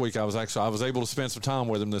earlier this week, I was able to spend some time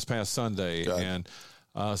with him this past Sunday. Okay. And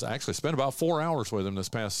I actually spent about 4 hours with him this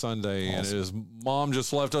past Sunday. Awesome. And his mom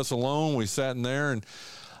just left us alone. We sat in there and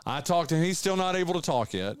I talked to him. He's still not able to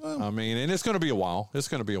talk yet. Well, I mean, and it's going to be a while.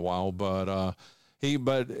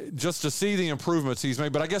 But just to see the improvements he's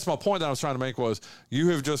made. But I guess my point that I was trying to make was you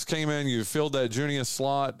have just came in, you filled that Junious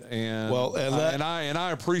slot, and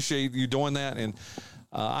I appreciate you doing that, and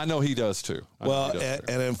I know he does too. And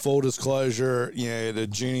in full disclosure, to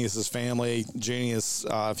Junius's family, Junious,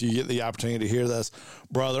 if you get the opportunity to hear this,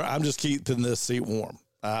 brother, I'm just keeping this seat warm.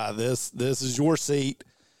 This is your seat,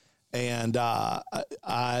 and I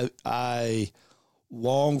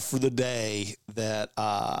long for the day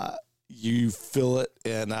that you fill it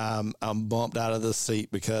and I'm bumped out of this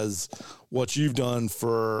seat, because what you've done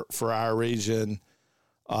for our region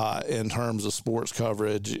in terms of sports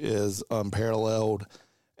coverage is unparalleled.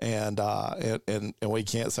 And we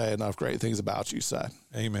can't say enough great things about you, Si.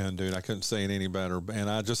 Amen, dude. I couldn't say it any better. And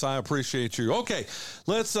I appreciate you. Okay,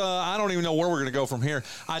 let's, I don't even know where we're going to go from here.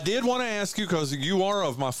 I did want to ask you, because you are,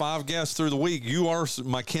 of my 5 guests through the week, you are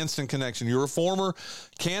my Kinston connection. You're a former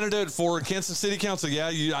candidate for Kinston City Council. Yeah,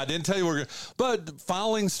 I didn't tell you but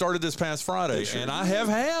filing started this past Friday. Sure. And I have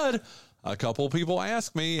had a couple of people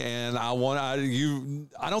ask me, and I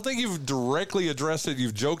don't think you've directly addressed it.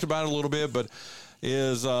 You've joked about it a little bit, but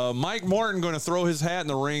is Mike Martin going to throw his hat in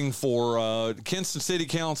the ring for Kinston City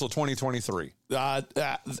Council 2023?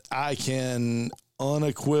 I can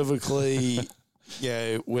unequivocally,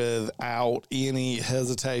 without any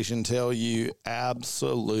hesitation, tell you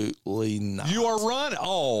absolutely not. You are running?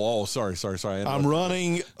 Oh, sorry. I'm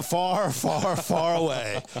running far, far, far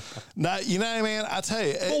away. Not, man, I tell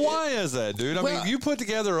you. Well, why is that, dude? I mean, I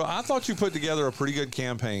thought you put together a pretty good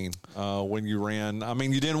campaign when you ran. I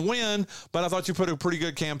mean, you didn't win, but I thought you put a pretty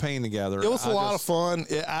good campaign together. It was a lot of fun.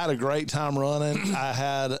 I had a great time running. I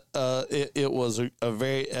had, it was a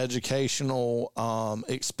very educational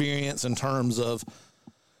experience in terms of,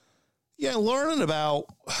 learning about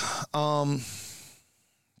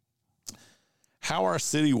how our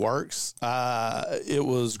city works. It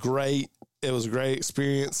was great. It was a great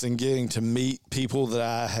experience in getting to meet people that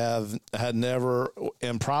I had never,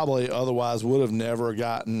 and probably otherwise would have never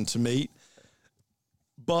gotten to meet.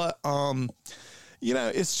 But,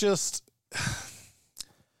 it's just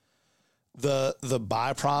the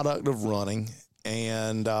byproduct of running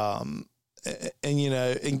and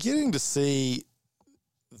getting to see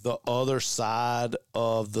the other side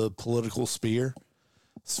of the political sphere,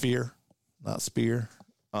 not spear,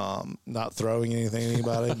 not throwing anything at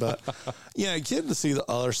anybody, but, getting to see the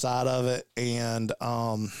other side of it. And,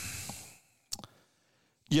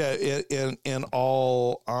 in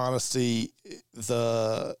all honesty,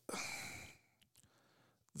 the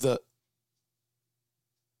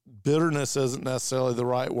bitterness isn't necessarily the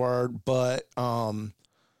right word, but,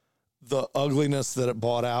 the ugliness that it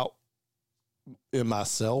brought out in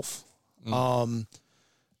myself. The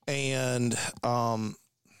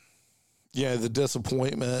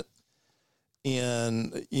disappointment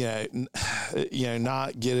in,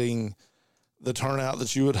 not getting the turnout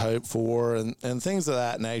that you would hope for and things of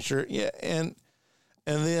that nature. Yeah. And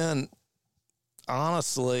then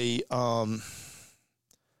honestly, when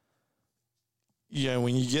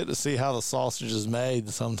you get to see how the sausage is made,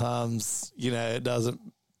 sometimes, it doesn't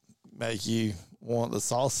make you want the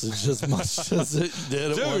sausage as much as it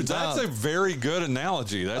did at one time. Dude, that's a very good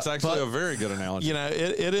analogy. That's actually a very good analogy.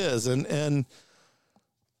 It is. And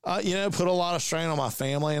put a lot of strain on my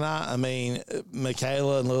family and I mean,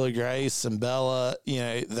 Michaela and Lily Grace and Bella,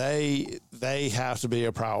 they have to be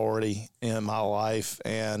a priority in my life.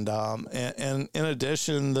 And in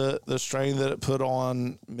addition, the strain that it put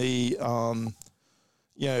on me,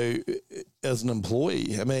 as an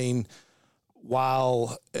employee, I mean,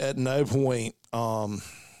 while at no point,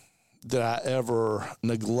 did I ever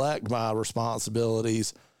neglect my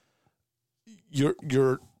responsibilities, your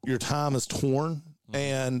time is torn.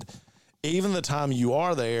 And even the time you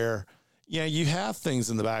are there, you have things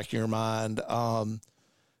in the back of your mind. When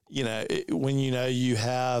you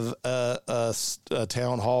have a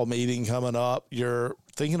town hall meeting coming up, you're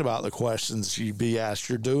thinking about the questions you'd be asked.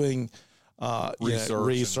 You're doing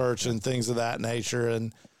research and things of that nature.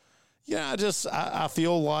 And I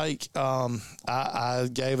feel like I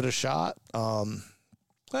gave it a shot.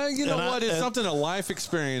 Well, you know what? It's something a life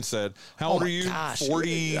experience said. How old are you? Gosh,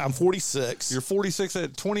 40. I'm 46. You're 46.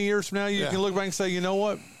 At 20 years from now, you can look back and say, you know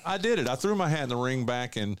what? I did it. I threw my hat in the ring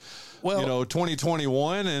back in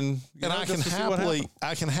 2021, and I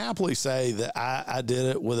can happily say that I did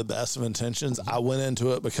it with the best of intentions. I went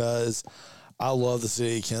into it because I love the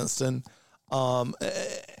city of Kinston, and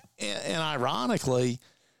ironically,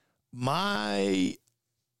 my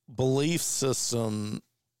belief system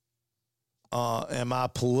and my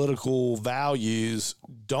political values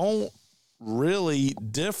don't really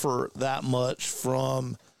differ that much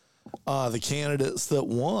from the candidates that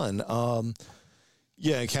won.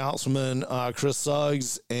 Councilman Chris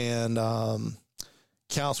Suggs and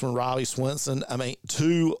Councilman Robbie Swinson. I mean,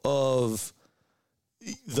 two of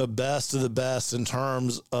the best in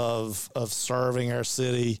terms of serving our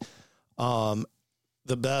city.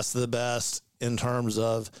 The best of the best in terms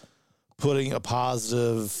of putting a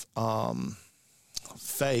positive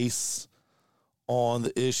face on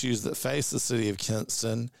the issues that face the city of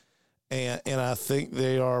Kinston. And I think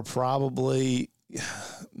they are probably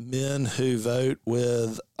men who vote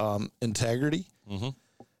with integrity. Mm-hmm.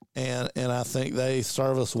 And I think they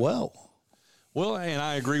serve us well. Well, and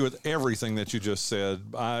I agree with everything that you just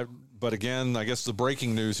said. But again, I guess the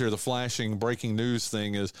breaking news here, the flashing breaking news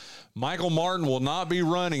thing is Michael Martin will not be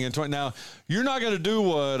running in 20. Now, you're not going to do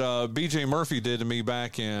what B.J. Murphy did to me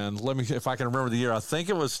back in, let me, if I can remember the year, I think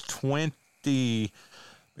it was 20, let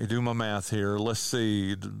me do my math here. Let's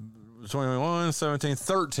see, 21, 17,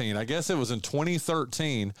 13. I guess it was in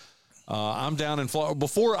 2013. I'm down in Florida.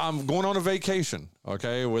 Before I'm going on a vacation,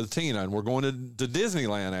 okay, with Tina, and we're going to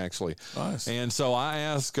Disneyland, actually. Nice. And so I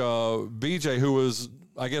asked BJ, who was,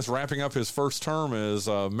 I guess, wrapping up his first term as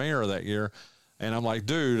mayor that year, and I'm like,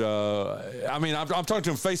 dude, I'm talking to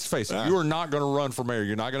him face to face. You are not going to run for mayor.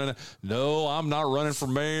 You're not going to. No, I'm not running for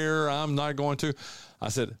mayor. I'm not going to. I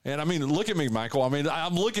said, and I mean, look at me, Michael. I mean,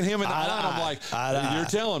 I'm looking him in the eye. I'm like, you're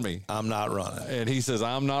telling me I'm not running. And he says,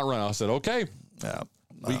 I'm not running. I said, okay. Yeah.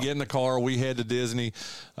 We get in the car, we head to Disney,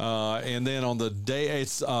 and then on the day,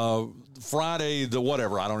 it's Friday,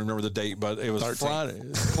 whatever, I don't remember the date, but it was 13.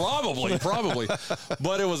 Friday. Probably.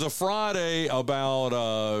 But it was a Friday about,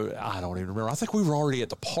 I don't even remember. I think we were already at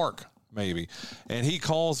the park, maybe. And he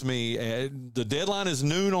calls me, the deadline is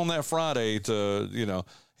noon on that Friday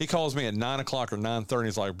he calls me at 9 o'clock or 9:30.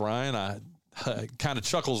 He's like, Brian, I kind of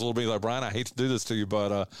chuckles a little bit. He's like, Brian, I hate to do this to you,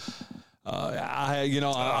 but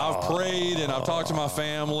I've prayed and I've talked to my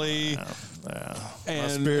family,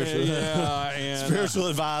 and spiritual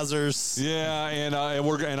advisors. Yeah, and I'm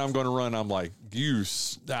going to run. I'm like,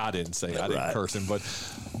 I didn't say I didn't curse him, but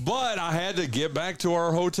I had to get back to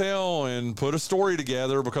our hotel and put a story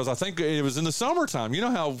together because I think it was in the summertime. You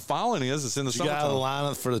know how filing is. It's in the summertime. You got out of the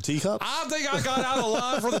line for the teacups? I think I got out of the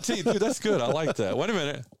line for the tea. Dude, that's good. I like that. Wait a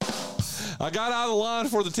minute. I got out of the line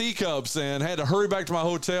for the teacups and had to hurry back to my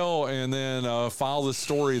hotel and then file this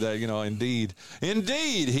story that,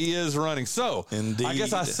 indeed, he is running. So indeed. I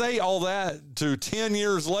guess I say all that to 10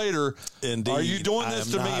 years later. Indeed. Are you doing this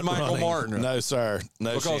to me, Michael Martin? No, sir.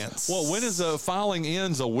 No chance. Well, when is the filing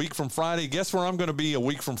ends? A week from Friday? Guess where I'm going to be a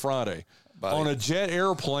week from Friday? Buddy. On a jet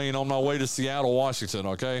airplane on my way to Seattle, Washington,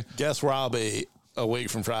 okay? Guess where I'll be a week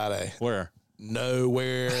from Friday? Where?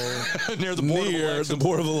 nowhere near the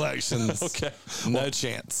Board of Elections. Okay. No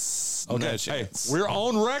chance. Okay. No chance. Hey, we're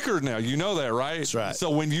on record now. You know that, right? That's right. So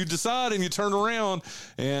when you decide and you turn around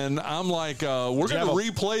and I'm like, we're going to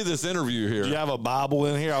replay this interview here. Do you have a Bible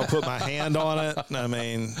in here? I'll put my hand on it. I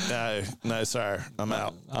mean, no, sir. I'm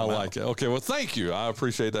out. I like it. Okay. Well, thank you. I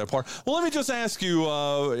appreciate that part. Well, let me just ask you,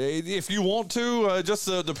 if you want to, just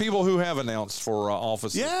the people who have announced for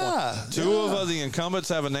office. Yeah. Two of the incumbents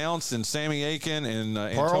have announced, and Sammy Aiken and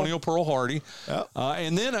Antonio Pearl Hardy. Yep.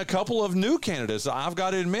 And then a couple of new candidates. I've got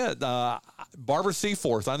to admit, Barbara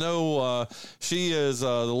Seaforth. I know she is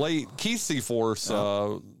the late Keith Seaforth's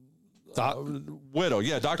widow.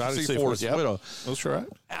 Yeah, Dr. Seaforth's widow. That's right.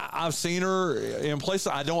 I've seen her in places.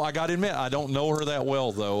 I got to admit, I don't know her that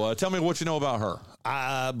well, though. Tell me what you know about her.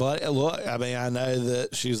 But look, I mean, I know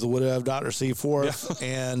that she's the widow of Dr. Seaforth,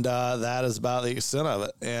 and that is about the extent of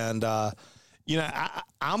it. And you know,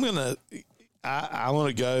 I'm gonna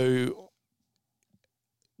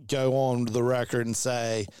go on the record and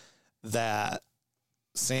say that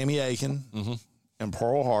Sammy Aiken and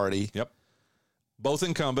Pearl Hardy, both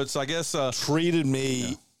incumbents, I guess, treated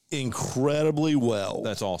me incredibly well.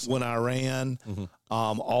 That's awesome. When I ran,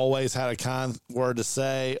 always had a kind word to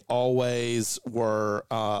say, always were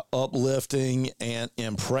uplifting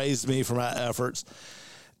and praised me for my efforts.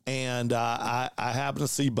 And I happened to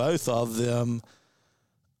see both of them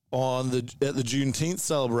at the Juneteenth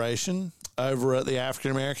celebration over at the African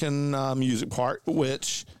American Music Park,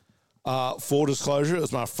 which, full disclosure, it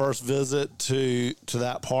was my first visit to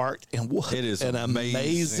that park, and what it is an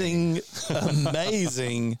amazing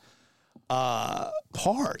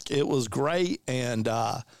park. It was great, and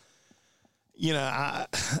you know, I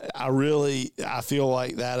feel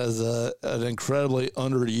like that is an incredibly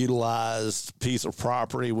underutilized piece of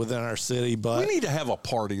property within our city. But we need to have a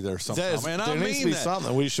party there sometime. There needs to be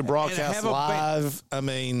something. We should broadcast live. I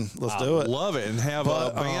mean, let's do it. Love it, and have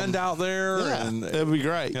a band out there. Yeah, and it'd be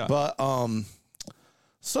great. Yeah. But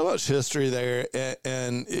so much history there,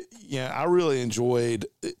 and I really enjoyed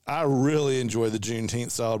the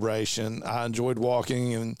Juneteenth celebration. I enjoyed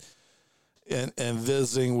walking and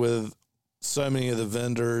visiting with so many of the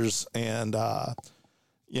vendors, and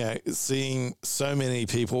seeing so many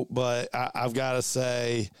people. But I've got to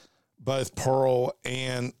say, both Pearl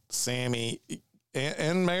and Sammy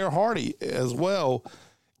and Mayor Hardy as well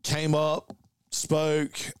came up,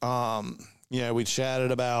 spoke. We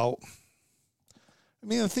chatted about,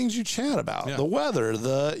 the things you chat about, the weather,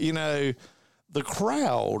 the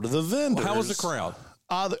crowd, the vendors. How was the crowd?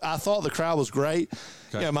 I thought the crowd was great.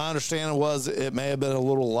 Okay. Yeah, my understanding was it may have been a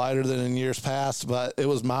little lighter than in years past, but it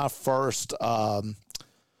was my first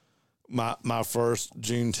my first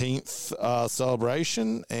Juneteenth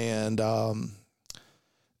celebration, and I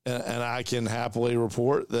can happily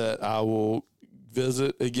report that I will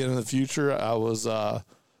visit again in the future. I was home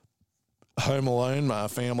alone. My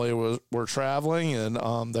family were traveling,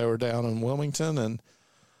 and they were down in Wilmington, and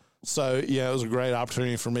so it was a great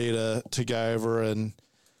opportunity for me to go over and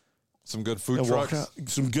some good food trucks.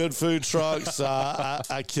 Some good food trucks.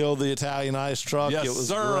 I killed the Italian ice truck. Yes, it was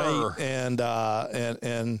sir. Great,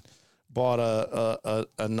 and bought a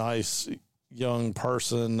nice young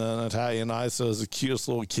person an Italian ice. So it was the cutest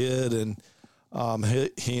little kid, and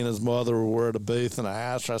he and his mother were at a booth, and I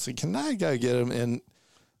asked her, I said, "Can I go get him?" And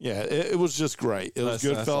it was just great. It was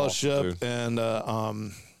good fellowship,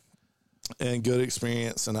 awesome, and good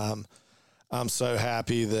experience, and I'm so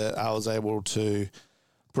happy that I was able to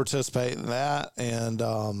participate in that, and it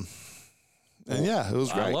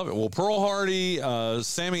was great. I love it. Well, Pearl Hardy,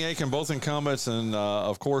 Sammy Aiken, both incumbents, and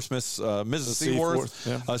of course Mrs.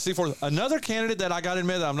 Seaforth. Seaforth, another candidate that I got to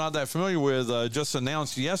admit that I'm not that familiar with, just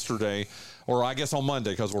announced yesterday, or I guess on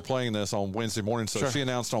Monday, because we're playing this on Wednesday morning, so she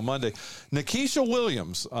announced on Monday. Nikisha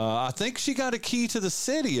Williams, I think she got a key to the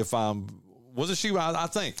city, wasn't she? I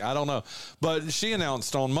think. I don't know. But she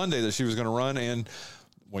announced on Monday that she was going to run. And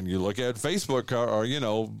when you look at Facebook or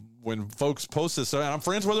when folks post this, and I'm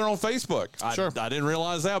friends with her on Facebook. I didn't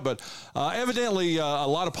realize that. But evidently a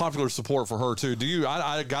lot of popular support for her, too. Do you?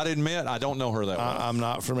 I got to admit, I don't know her that well. I'm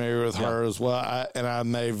not familiar with her as well. And I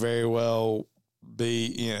may very well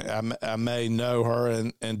be, I may know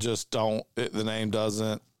her and just don't, the name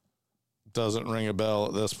doesn't ring a bell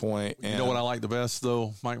at this point. And you know what I like the best,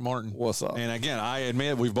 though, Mike Martin? What's up? And again, I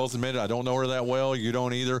admit, we've both admitted I don't know her that well. You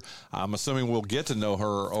don't either. I'm assuming we'll get to know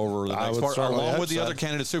her over the next part, along with the other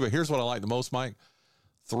candidates, too. But here's what I like the most, Mike.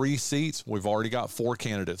 3 seats. We've already got 4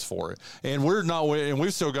 candidates for it. And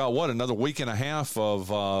we've still got, another week and a half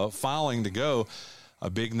of filing to go. A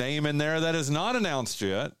big name in there that is not announced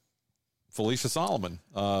yet. Felicia Solomon,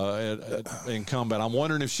 incumbent. I'm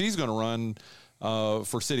wondering if she's going to run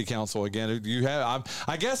for city council again.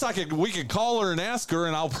 I guess we could call her and ask her,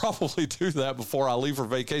 and I'll probably do that before I leave for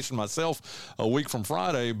vacation myself a week from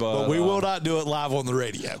Friday. But we will not do it live on the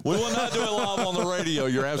radio. We will not do it live on the radio.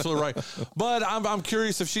 You're absolutely right. But I'm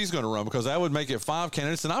curious if she's going to run, because that would make it 5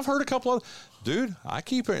 candidates. And I've heard a couple of, dude, I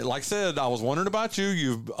keep it, like I said, I was wondering about you.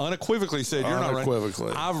 You've unequivocally said you're not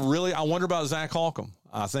running. I wonder about Zach Holcomb.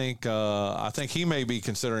 I think he may be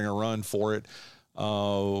considering a run for it.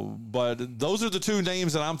 But those are the 2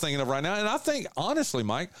 names that I'm thinking of right now. And I think, honestly,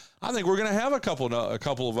 Mike, I think we're going to have a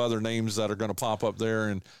couple of other names that are going to pop up there,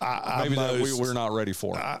 and maybe we're not ready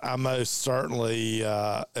for it. I most certainly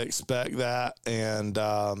expect that, and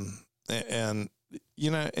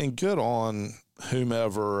good on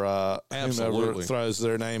whomever throws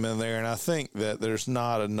their name in there. And I think that there's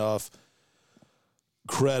not enough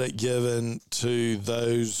credit given to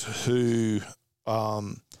those who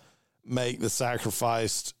make the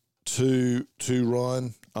sacrifice to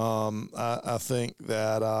run. I think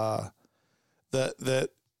that that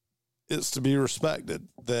it's to be respected,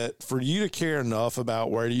 that for you to care enough about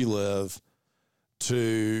where you live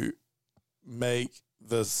to make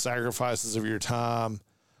the sacrifices of your time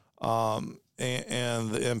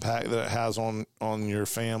and the impact that it has on your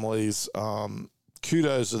families.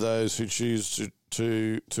 Kudos to those who choose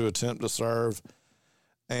to attempt to serve,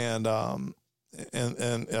 and I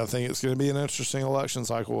think it's going to be an interesting election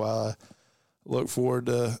cycle. I look forward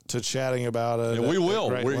to chatting about it. Yeah, we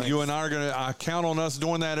will. You and I are going to. I count on us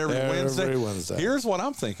doing that every Wednesday. Here's what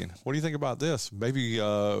I'm thinking. What do you think about this? Maybe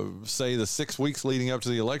say the 6 weeks leading up to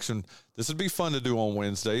the election. This would be fun to do on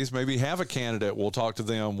Wednesdays. Maybe have a candidate. We'll talk to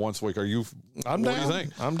them once a week. I'm down. Do you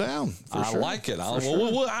think? I'm down. I like it.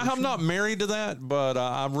 I'm not married to that, but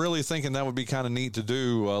I'm really thinking that would be kind of neat to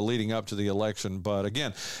do leading up to the election. But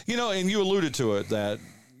again, and you alluded to it, that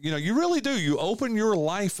you really do. You open your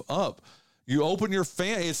life up. You open your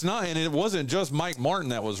It's not, and it wasn't just Mike Martin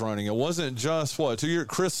that was running. It wasn't just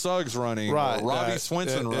Chris Suggs running, right? Or Robbie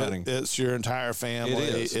Swinson running. It's your entire family.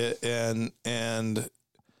 It is. And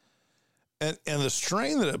the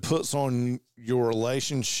strain that it puts on your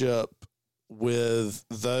relationship with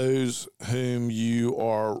those whom you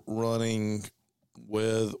are running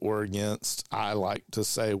with or against, I like to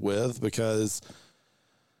say with, because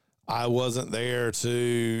I wasn't there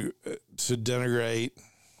to denigrate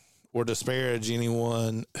or disparage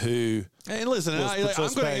anyone who. And listen, I'm going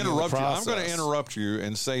to interrupt you. I'm going to interrupt you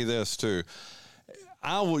and say this too.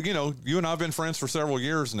 You and I've been friends for several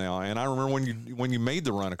years now, and I remember when you made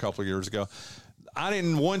the run a couple of years ago. I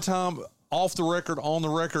didn't one time off the record, on the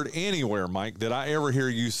record, anywhere, Mike, did I ever hear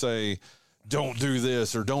you say, "Don't do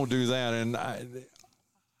this" or "Don't do that," and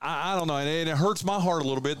I don't know, and it hurts my heart a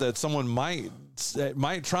little bit that someone might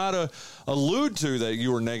try to allude to that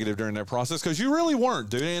you were negative during that process, because you really weren't,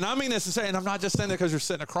 dude. And I mean this to say, and I'm not just saying that because you're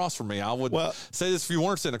sitting across from me. I would say this if you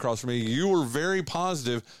weren't sitting across from me. You were very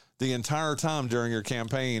positive the entire time during your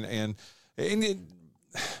campaign, and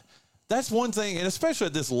that's one thing, and especially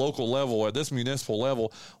at this local level, at this municipal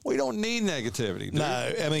level, we don't need negativity. No,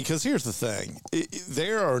 I mean, because here's the thing.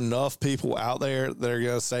 There are enough people out there that are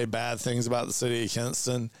going to say bad things about the city of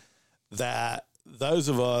Kinston that those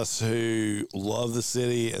of us who love the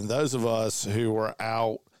city and those of us who are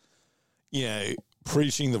out,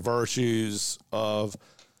 preaching the virtues of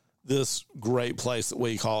this great place that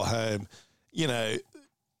we call home,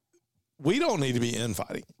 we don't need to be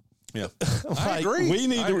infighting. Yeah, I agree.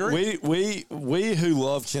 We who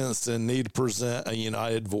love Kinston need to present a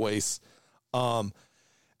united voice. And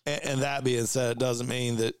that being said, it doesn't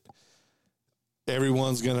mean that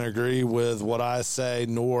everyone's going to agree with what I say,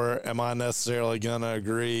 nor am I necessarily going to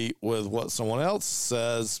agree with what someone else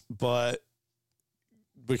says. But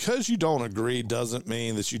because you don't agree doesn't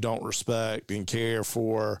mean that you don't respect and care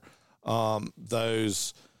for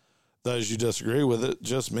those you disagree with. It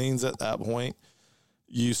just means at that point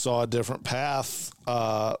you saw a different path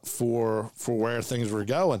for where things were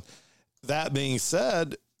going. That being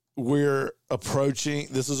said, we're approaching.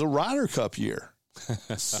 This is a Ryder Cup year.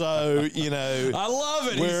 So, I love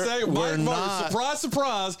it. Surprise,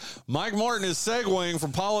 surprise. Mike Martin is segueing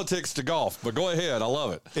from politics to golf, but go ahead. I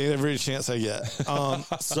love it. Every chance I get.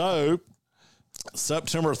 So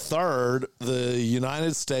September 3rd, the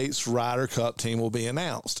United States Ryder Cup team will be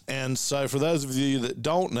announced. And so for those of you that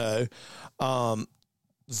don't know,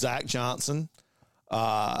 Zach Johnson,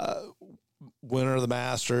 winner of the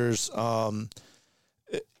Masters, and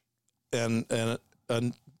a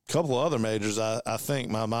couple of other majors. I think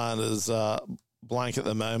my mind is blank at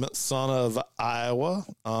the moment. Son of Iowa,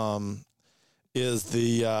 is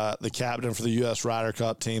the captain for the U.S. Ryder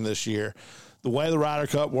Cup team this year. The way the Ryder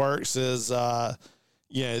Cup works is,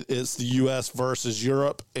 it's the U.S. versus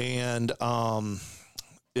Europe, and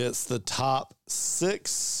it's the top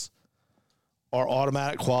 6 are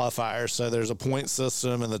automatic qualifiers. So there's a point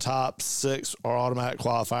system, and the top 6 are automatic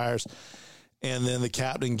qualifiers, and then the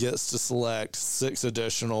captain gets to select 6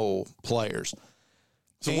 additional players.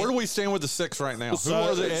 So where do we stand with the 6 right now? Who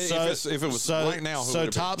are they? If it was right now, who would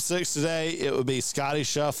it top be? 6 today, it would be Scotty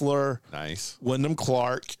Scheffler, nice, Wyndham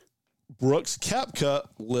Clark, Brooks Koepka,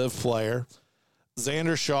 live player,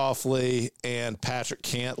 Xander Schauffele, and Patrick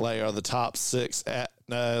Cantlay are the top 6 and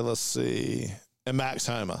Max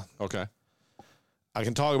Homa. Okay. I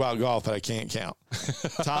can talk about golf, but I can't count.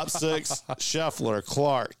 Top 6, Scheffler,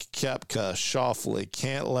 Clark, Koepka, Schauffele,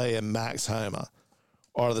 Cantlay, and Max Homa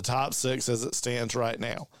are the top 6 as it stands right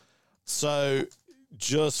now. So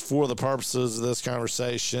just for the purposes of this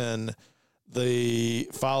conversation, the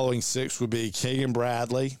following 6 would be Keegan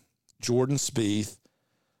Bradley, Jordan Spieth,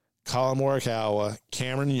 Colin Morikawa,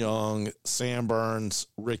 Cameron Young, Sam Burns,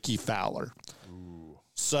 Ricky Fowler.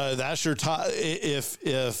 So that's your top. If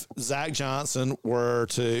Zach Johnson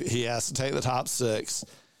he has to take the top 6.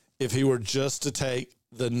 If he were just to take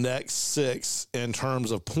the next 6 in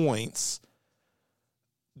terms of points,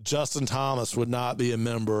 Justin Thomas would not be a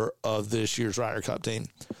member of this year's Ryder Cup team.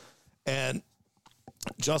 And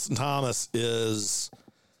Justin Thomas he's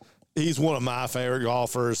one of my favorite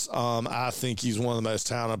golfers. I think he's one of the most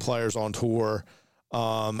talented players on tour.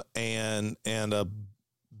 And a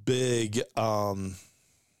big,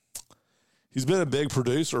 he's been a big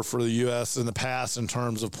producer for the U.S. in the past in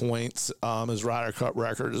terms of points. His Ryder Cup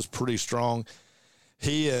record is pretty strong.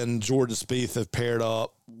 He and Jordan Spieth have paired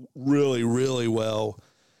up really, really well.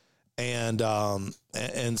 And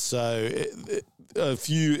so a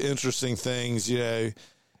few interesting things,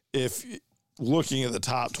 if looking at the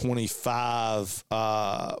top 25,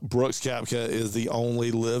 Brooks Koepka is the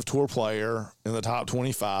only live tour player in the top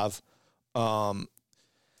 25. I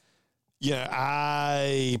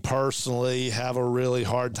personally have a really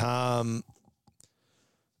hard time.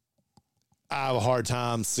 I have a hard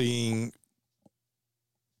time seeing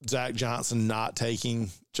Zach Johnson not taking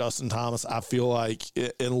Justin Thomas. I feel like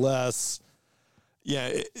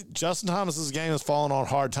Justin Thomas's game has fallen on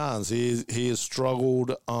hard times. He has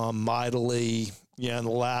struggled mightily in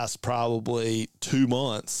the last probably 2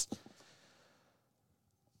 months.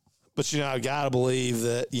 But, I got to believe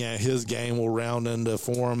that, his game will round into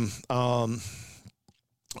form. One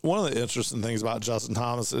of the interesting things about Justin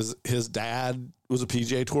Thomas is his dad was a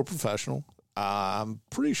PGA Tour professional. I'm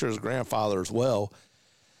pretty sure his grandfather as well.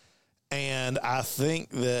 And I think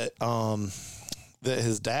that that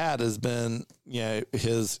his dad has been,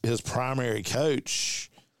 his primary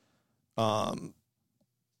coach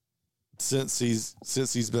since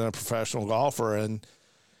he's been a professional golfer. And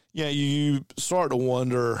you start to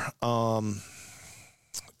wonder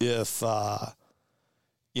if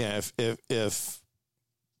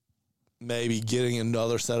maybe getting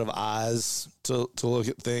another set of eyes to look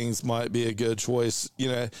at things might be a good choice,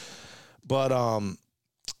 But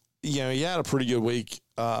he had a pretty good week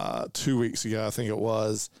 2 weeks ago, I think it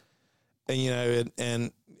was. And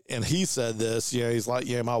and he said this, he's like,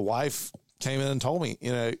 my wife came in and told me,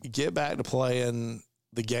 get back to playing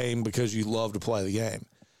the game because you love to play the game.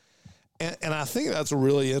 And I think that's a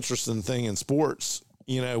really interesting thing in sports.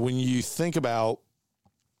 When you think about,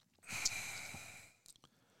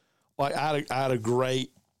 like, I had a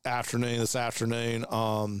great afternoon this afternoon.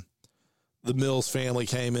 The Mills family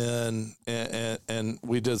came in and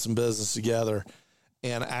we did some business together.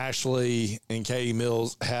 And Ashley and Katie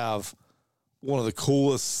Mills have one of the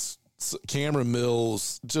coolest, Cameron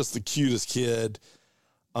Mills, just the cutest kid.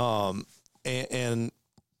 And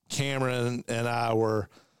Cameron and I were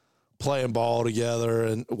playing ball together,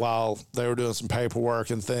 and while they were doing some paperwork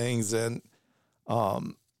and things, and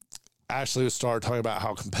Ashley started talking about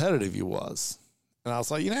how competitive he was. And I was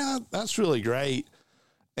like, that's really great.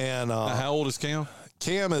 And how old is Cam?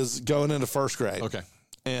 Cam is going into first grade. Okay.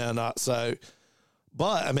 And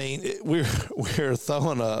but I mean, we're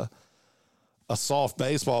throwing a soft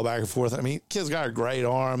baseball back and forth. I mean, kid's got a great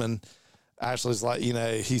arm, and Ashley's like,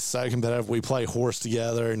 he's so competitive. We play horse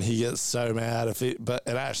together, and he gets so mad and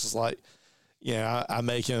Ashley's like, I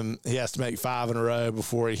make him, he has to make 5 in a row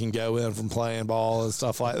before he can go in from playing ball and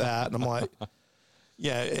stuff like that. And I'm like,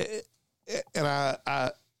 and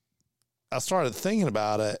I started thinking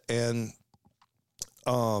about it, and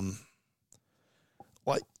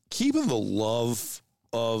like, keeping the love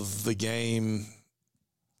of the game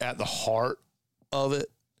at the heart of it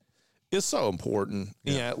is so important.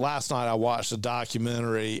 Last night I watched a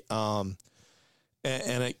documentary.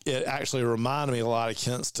 and it actually reminded me a lot of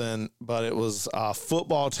Kinston, but it was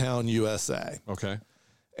Football Town, USA. Okay.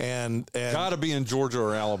 And got to be in Georgia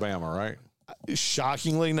or Alabama, right?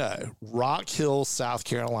 Shockingly, no. Rock Hill, South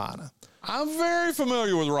Carolina. I'm very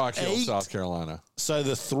familiar with Rock Hill, South Carolina. So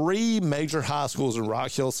the 3 major high schools in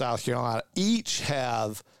Rock Hill, South Carolina, each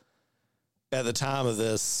have, at the time of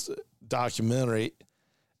this documentary,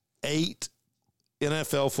 8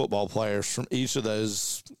 NFL football players from each of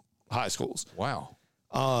those high schools. Wow.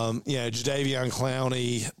 Jadeveon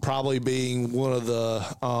Clowney probably being one of the,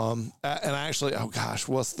 and actually,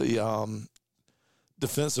 what's the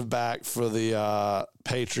defensive back for the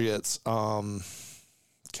Patriots?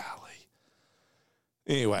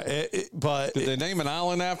 Anyway, but did they name an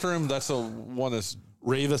island after him? That's the one that's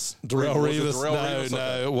Revis. Darrell Revis. Revis?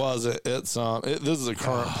 No, it wasn't. It's this is a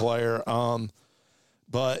current player.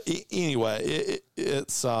 But anyway,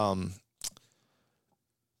 it's but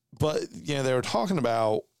they were talking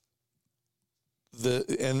about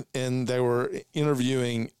and they were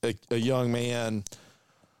interviewing a young man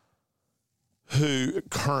who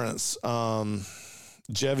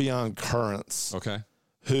Jevion Currents. Okay.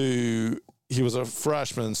 Who he was a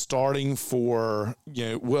freshman starting for,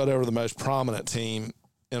 whatever the most prominent team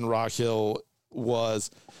in Rock Hill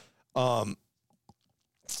was. But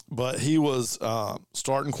he was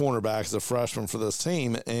starting cornerback as a freshman for this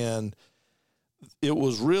team, and it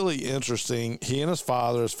was really interesting. He and his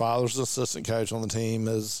father's assistant coach on the team,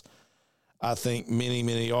 as I think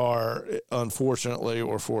many are, unfortunately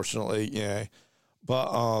or fortunately,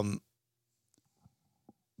 But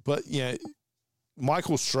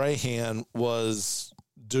Michael Strahan was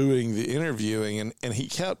doing the interviewing, and he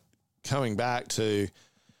kept coming back to,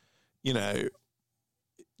 do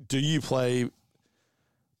you play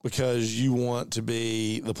because you want to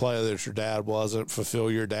be the player that your dad wasn't,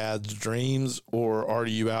 fulfill your dad's dreams, or are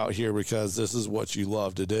you out here because this is what you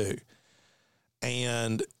love to do?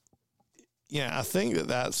 And, I think that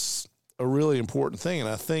that's a really important thing. And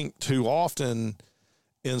I think too often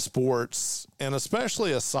in sports, and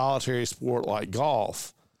especially a solitary sport like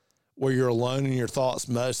golf, where you're alone in your thoughts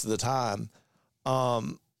most of the time,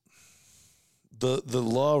 the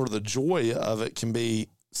love or the joy of it can be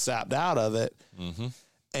sapped out of it. Mm-hmm.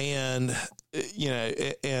 And,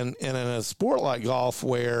 and in a sport like golf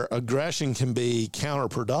where aggression can be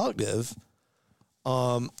counterproductive,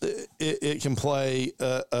 it can play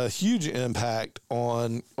a huge impact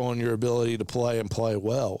on your ability to play and play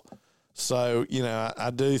well. So,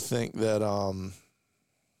 I do think that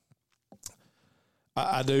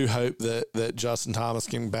I do hope that Justin Thomas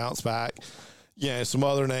can bounce back. Some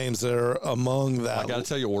other names that are among that. I got to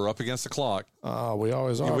tell you, we're up against the clock. We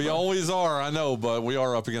always are. We always are. I know, but we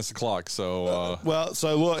are up against the clock. So,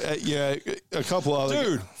 so look, a couple other.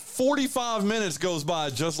 Dude, 45 minutes goes by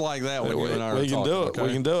just like that when you and I are talking.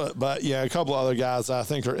 We can do it. But a couple other guys I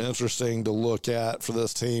think are interesting to look at for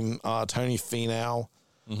this team. Tony Finau,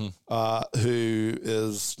 who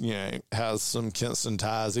is has some Kinston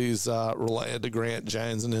ties. He's related to Grant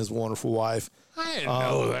Jones and his wonderful wife. I didn't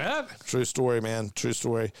know that. True story, man. True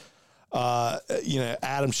story.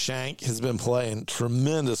 Adam Shank has been playing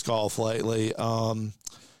tremendous golf lately.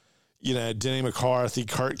 Denny McCarthy,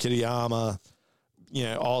 Kurt Kitayama,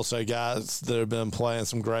 also guys that have been playing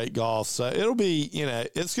some great golf. So it'll be,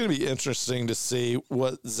 it's going to be interesting to see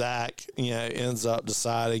what Zach, ends up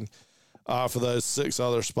deciding for those 6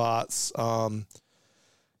 other spots.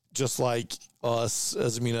 Just like us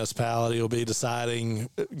as a municipality will be deciding,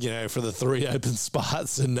 for the 3 open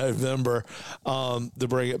spots in November to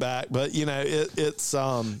bring it back. But it's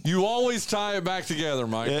you always tie it back together,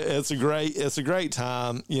 Mike. It's a great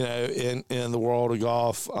time, in the world of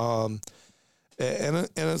golf, and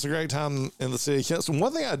it's a great time in the city of Kinston.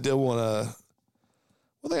 One thing I did want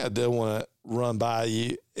to run by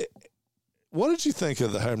you. What did you think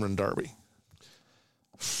of the Home Run Derby?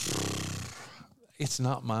 It's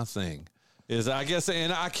not my thing. I guess,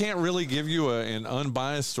 and I can't really give you an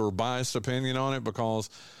unbiased or biased opinion on it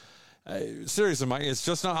because, seriously, Mike, it's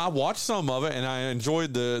just not. I watched some of it and I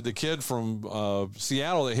enjoyed the kid from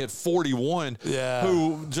Seattle that hit 41. Yeah,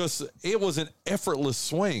 who it was an effortless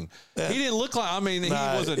swing. He didn't look like. He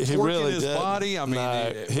wasn't twerking really his body.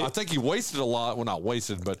 I think he wasted a lot. Well, not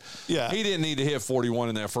wasted, but he didn't need to hit 41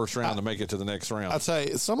 in that first round to make it to the next round. I'll tell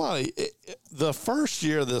you, the first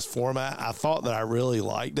year of this format, I thought that I really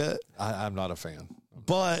liked it. I'm not a fan.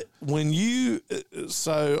 But when the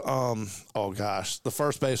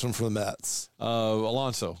first baseman for the Mets,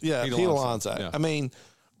 Alonso. Yeah, Pete Alonso. Yeah.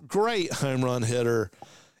 Great home run hitter.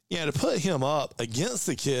 To put him up against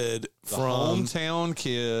the kid from hometown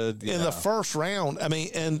kid in the first round.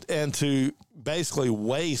 And to basically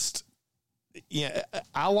waste yeah,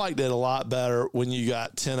 I liked it a lot better when you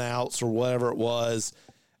got 10 outs or whatever it was,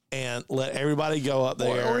 and let everybody go up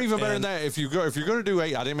there. Or even better than that, if you're going to do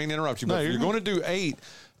 8, I didn't mean to interrupt you, but if you're going to do 8,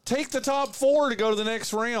 take the top 4 to go to the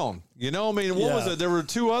next round. You know, I mean, what was it? There were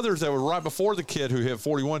 2 others that were right before the kid who hit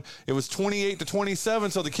 41. It was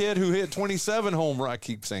 28-27. So the kid who hit 27 home runs, I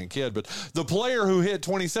keep saying kid, but the player who hit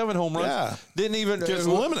 27 home runs didn't even gets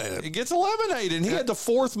eliminated. It gets eliminated, and he had the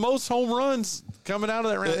 4th most home runs coming out of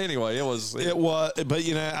that round. Anyway, it was, but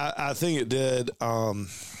you know, I think it did. I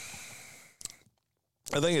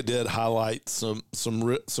think it did highlight some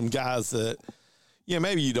guys that,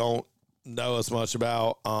 maybe you don't know as much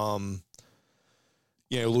about.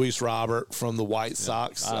 Luis Robert from the White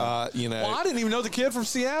Sox. Well, I didn't even know the kid from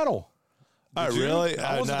Seattle. Oh, really?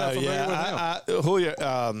 I wasn't that familiar with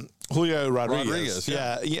him. Julio Rodriguez.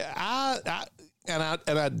 I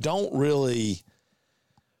don't really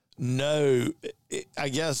know. I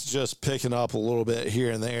guess just picking up a little bit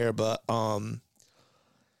here and there, but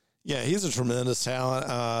he's a tremendous talent.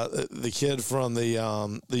 The kid from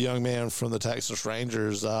the young man from the Texas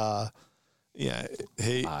Rangers. He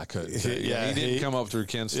didn't come up through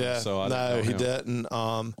Kinston, so I didn't know he him.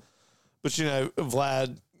 didn't. But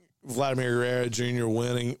Vladimir Guerrero Jr.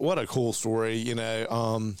 winning, what a cool story.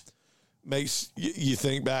 Makes you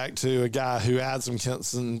think back to a guy who had some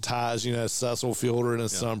Kinston ties. Cecil Fielder and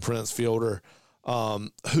his son Prince Fielder,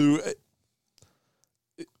 who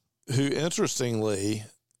interestingly,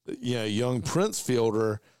 young Prince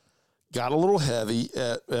Fielder got a little heavy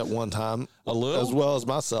at one time, as well as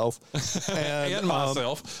myself, and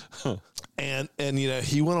myself. and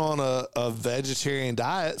he went on a vegetarian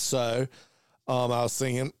diet. So I was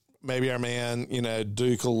thinking maybe our man,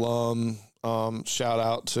 Duke alum, shout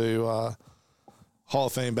out to Hall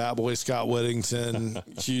of Fame bat boy Scott Whittington,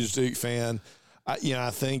 huge Duke fan. I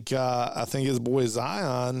think his boy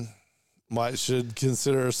Zion should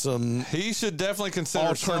consider some. He should definitely consider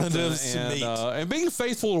alternatives to meat. And being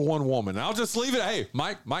faithful to one woman. I'll just leave it. Hey,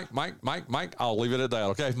 Mike. I'll leave it at that.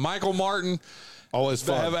 Okay, Michael Martin. Always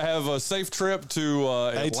fun. Have a safe trip to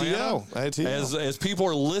Atlanta. ATL. As people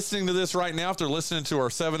are listening to this right now, if they're listening to our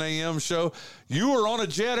 7 a.m. show, you are on a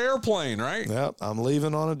jet airplane, right? Yep, I'm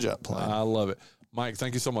leaving on a jet plane. I love it, Mike.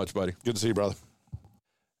 Thank you so much, buddy. Good to see you, brother.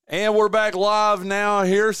 And we're back live now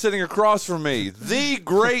here, sitting across from me, the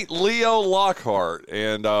great Leo Lockhart.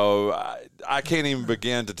 And I can't even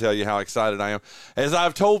begin to tell you how excited I am. As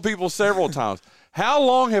I've told people several times, how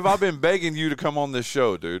long have I been begging you to come on this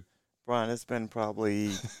show, dude? Brian, it's been probably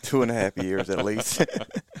 2.5 years at least.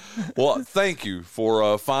 Well, thank you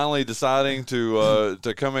for finally deciding to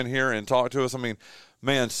come in here and talk to us. I mean,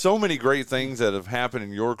 man, so many great things that have happened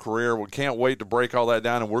in your career. We can't wait to break all that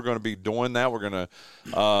down, and we're going to be doing that. We're going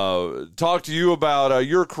to talk to you about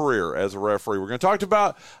your career as a referee. We're going to talk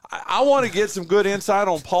about – I want to get some good insight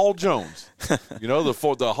on Paul Jones,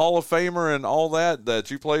 the Hall of Famer and all that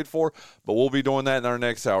you played for, but we'll be doing that in our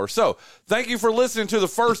next hour. So thank you for listening to the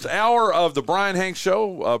first hour of the Brian Hanks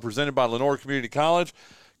Show presented by Lenore Community College.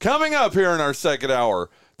 Coming up here in our second hour,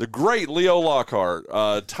 the great Leo Lockhart,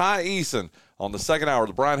 Ty Eason, on the second hour of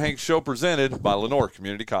the Brian Hanks Show presented by Lenore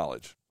Community College.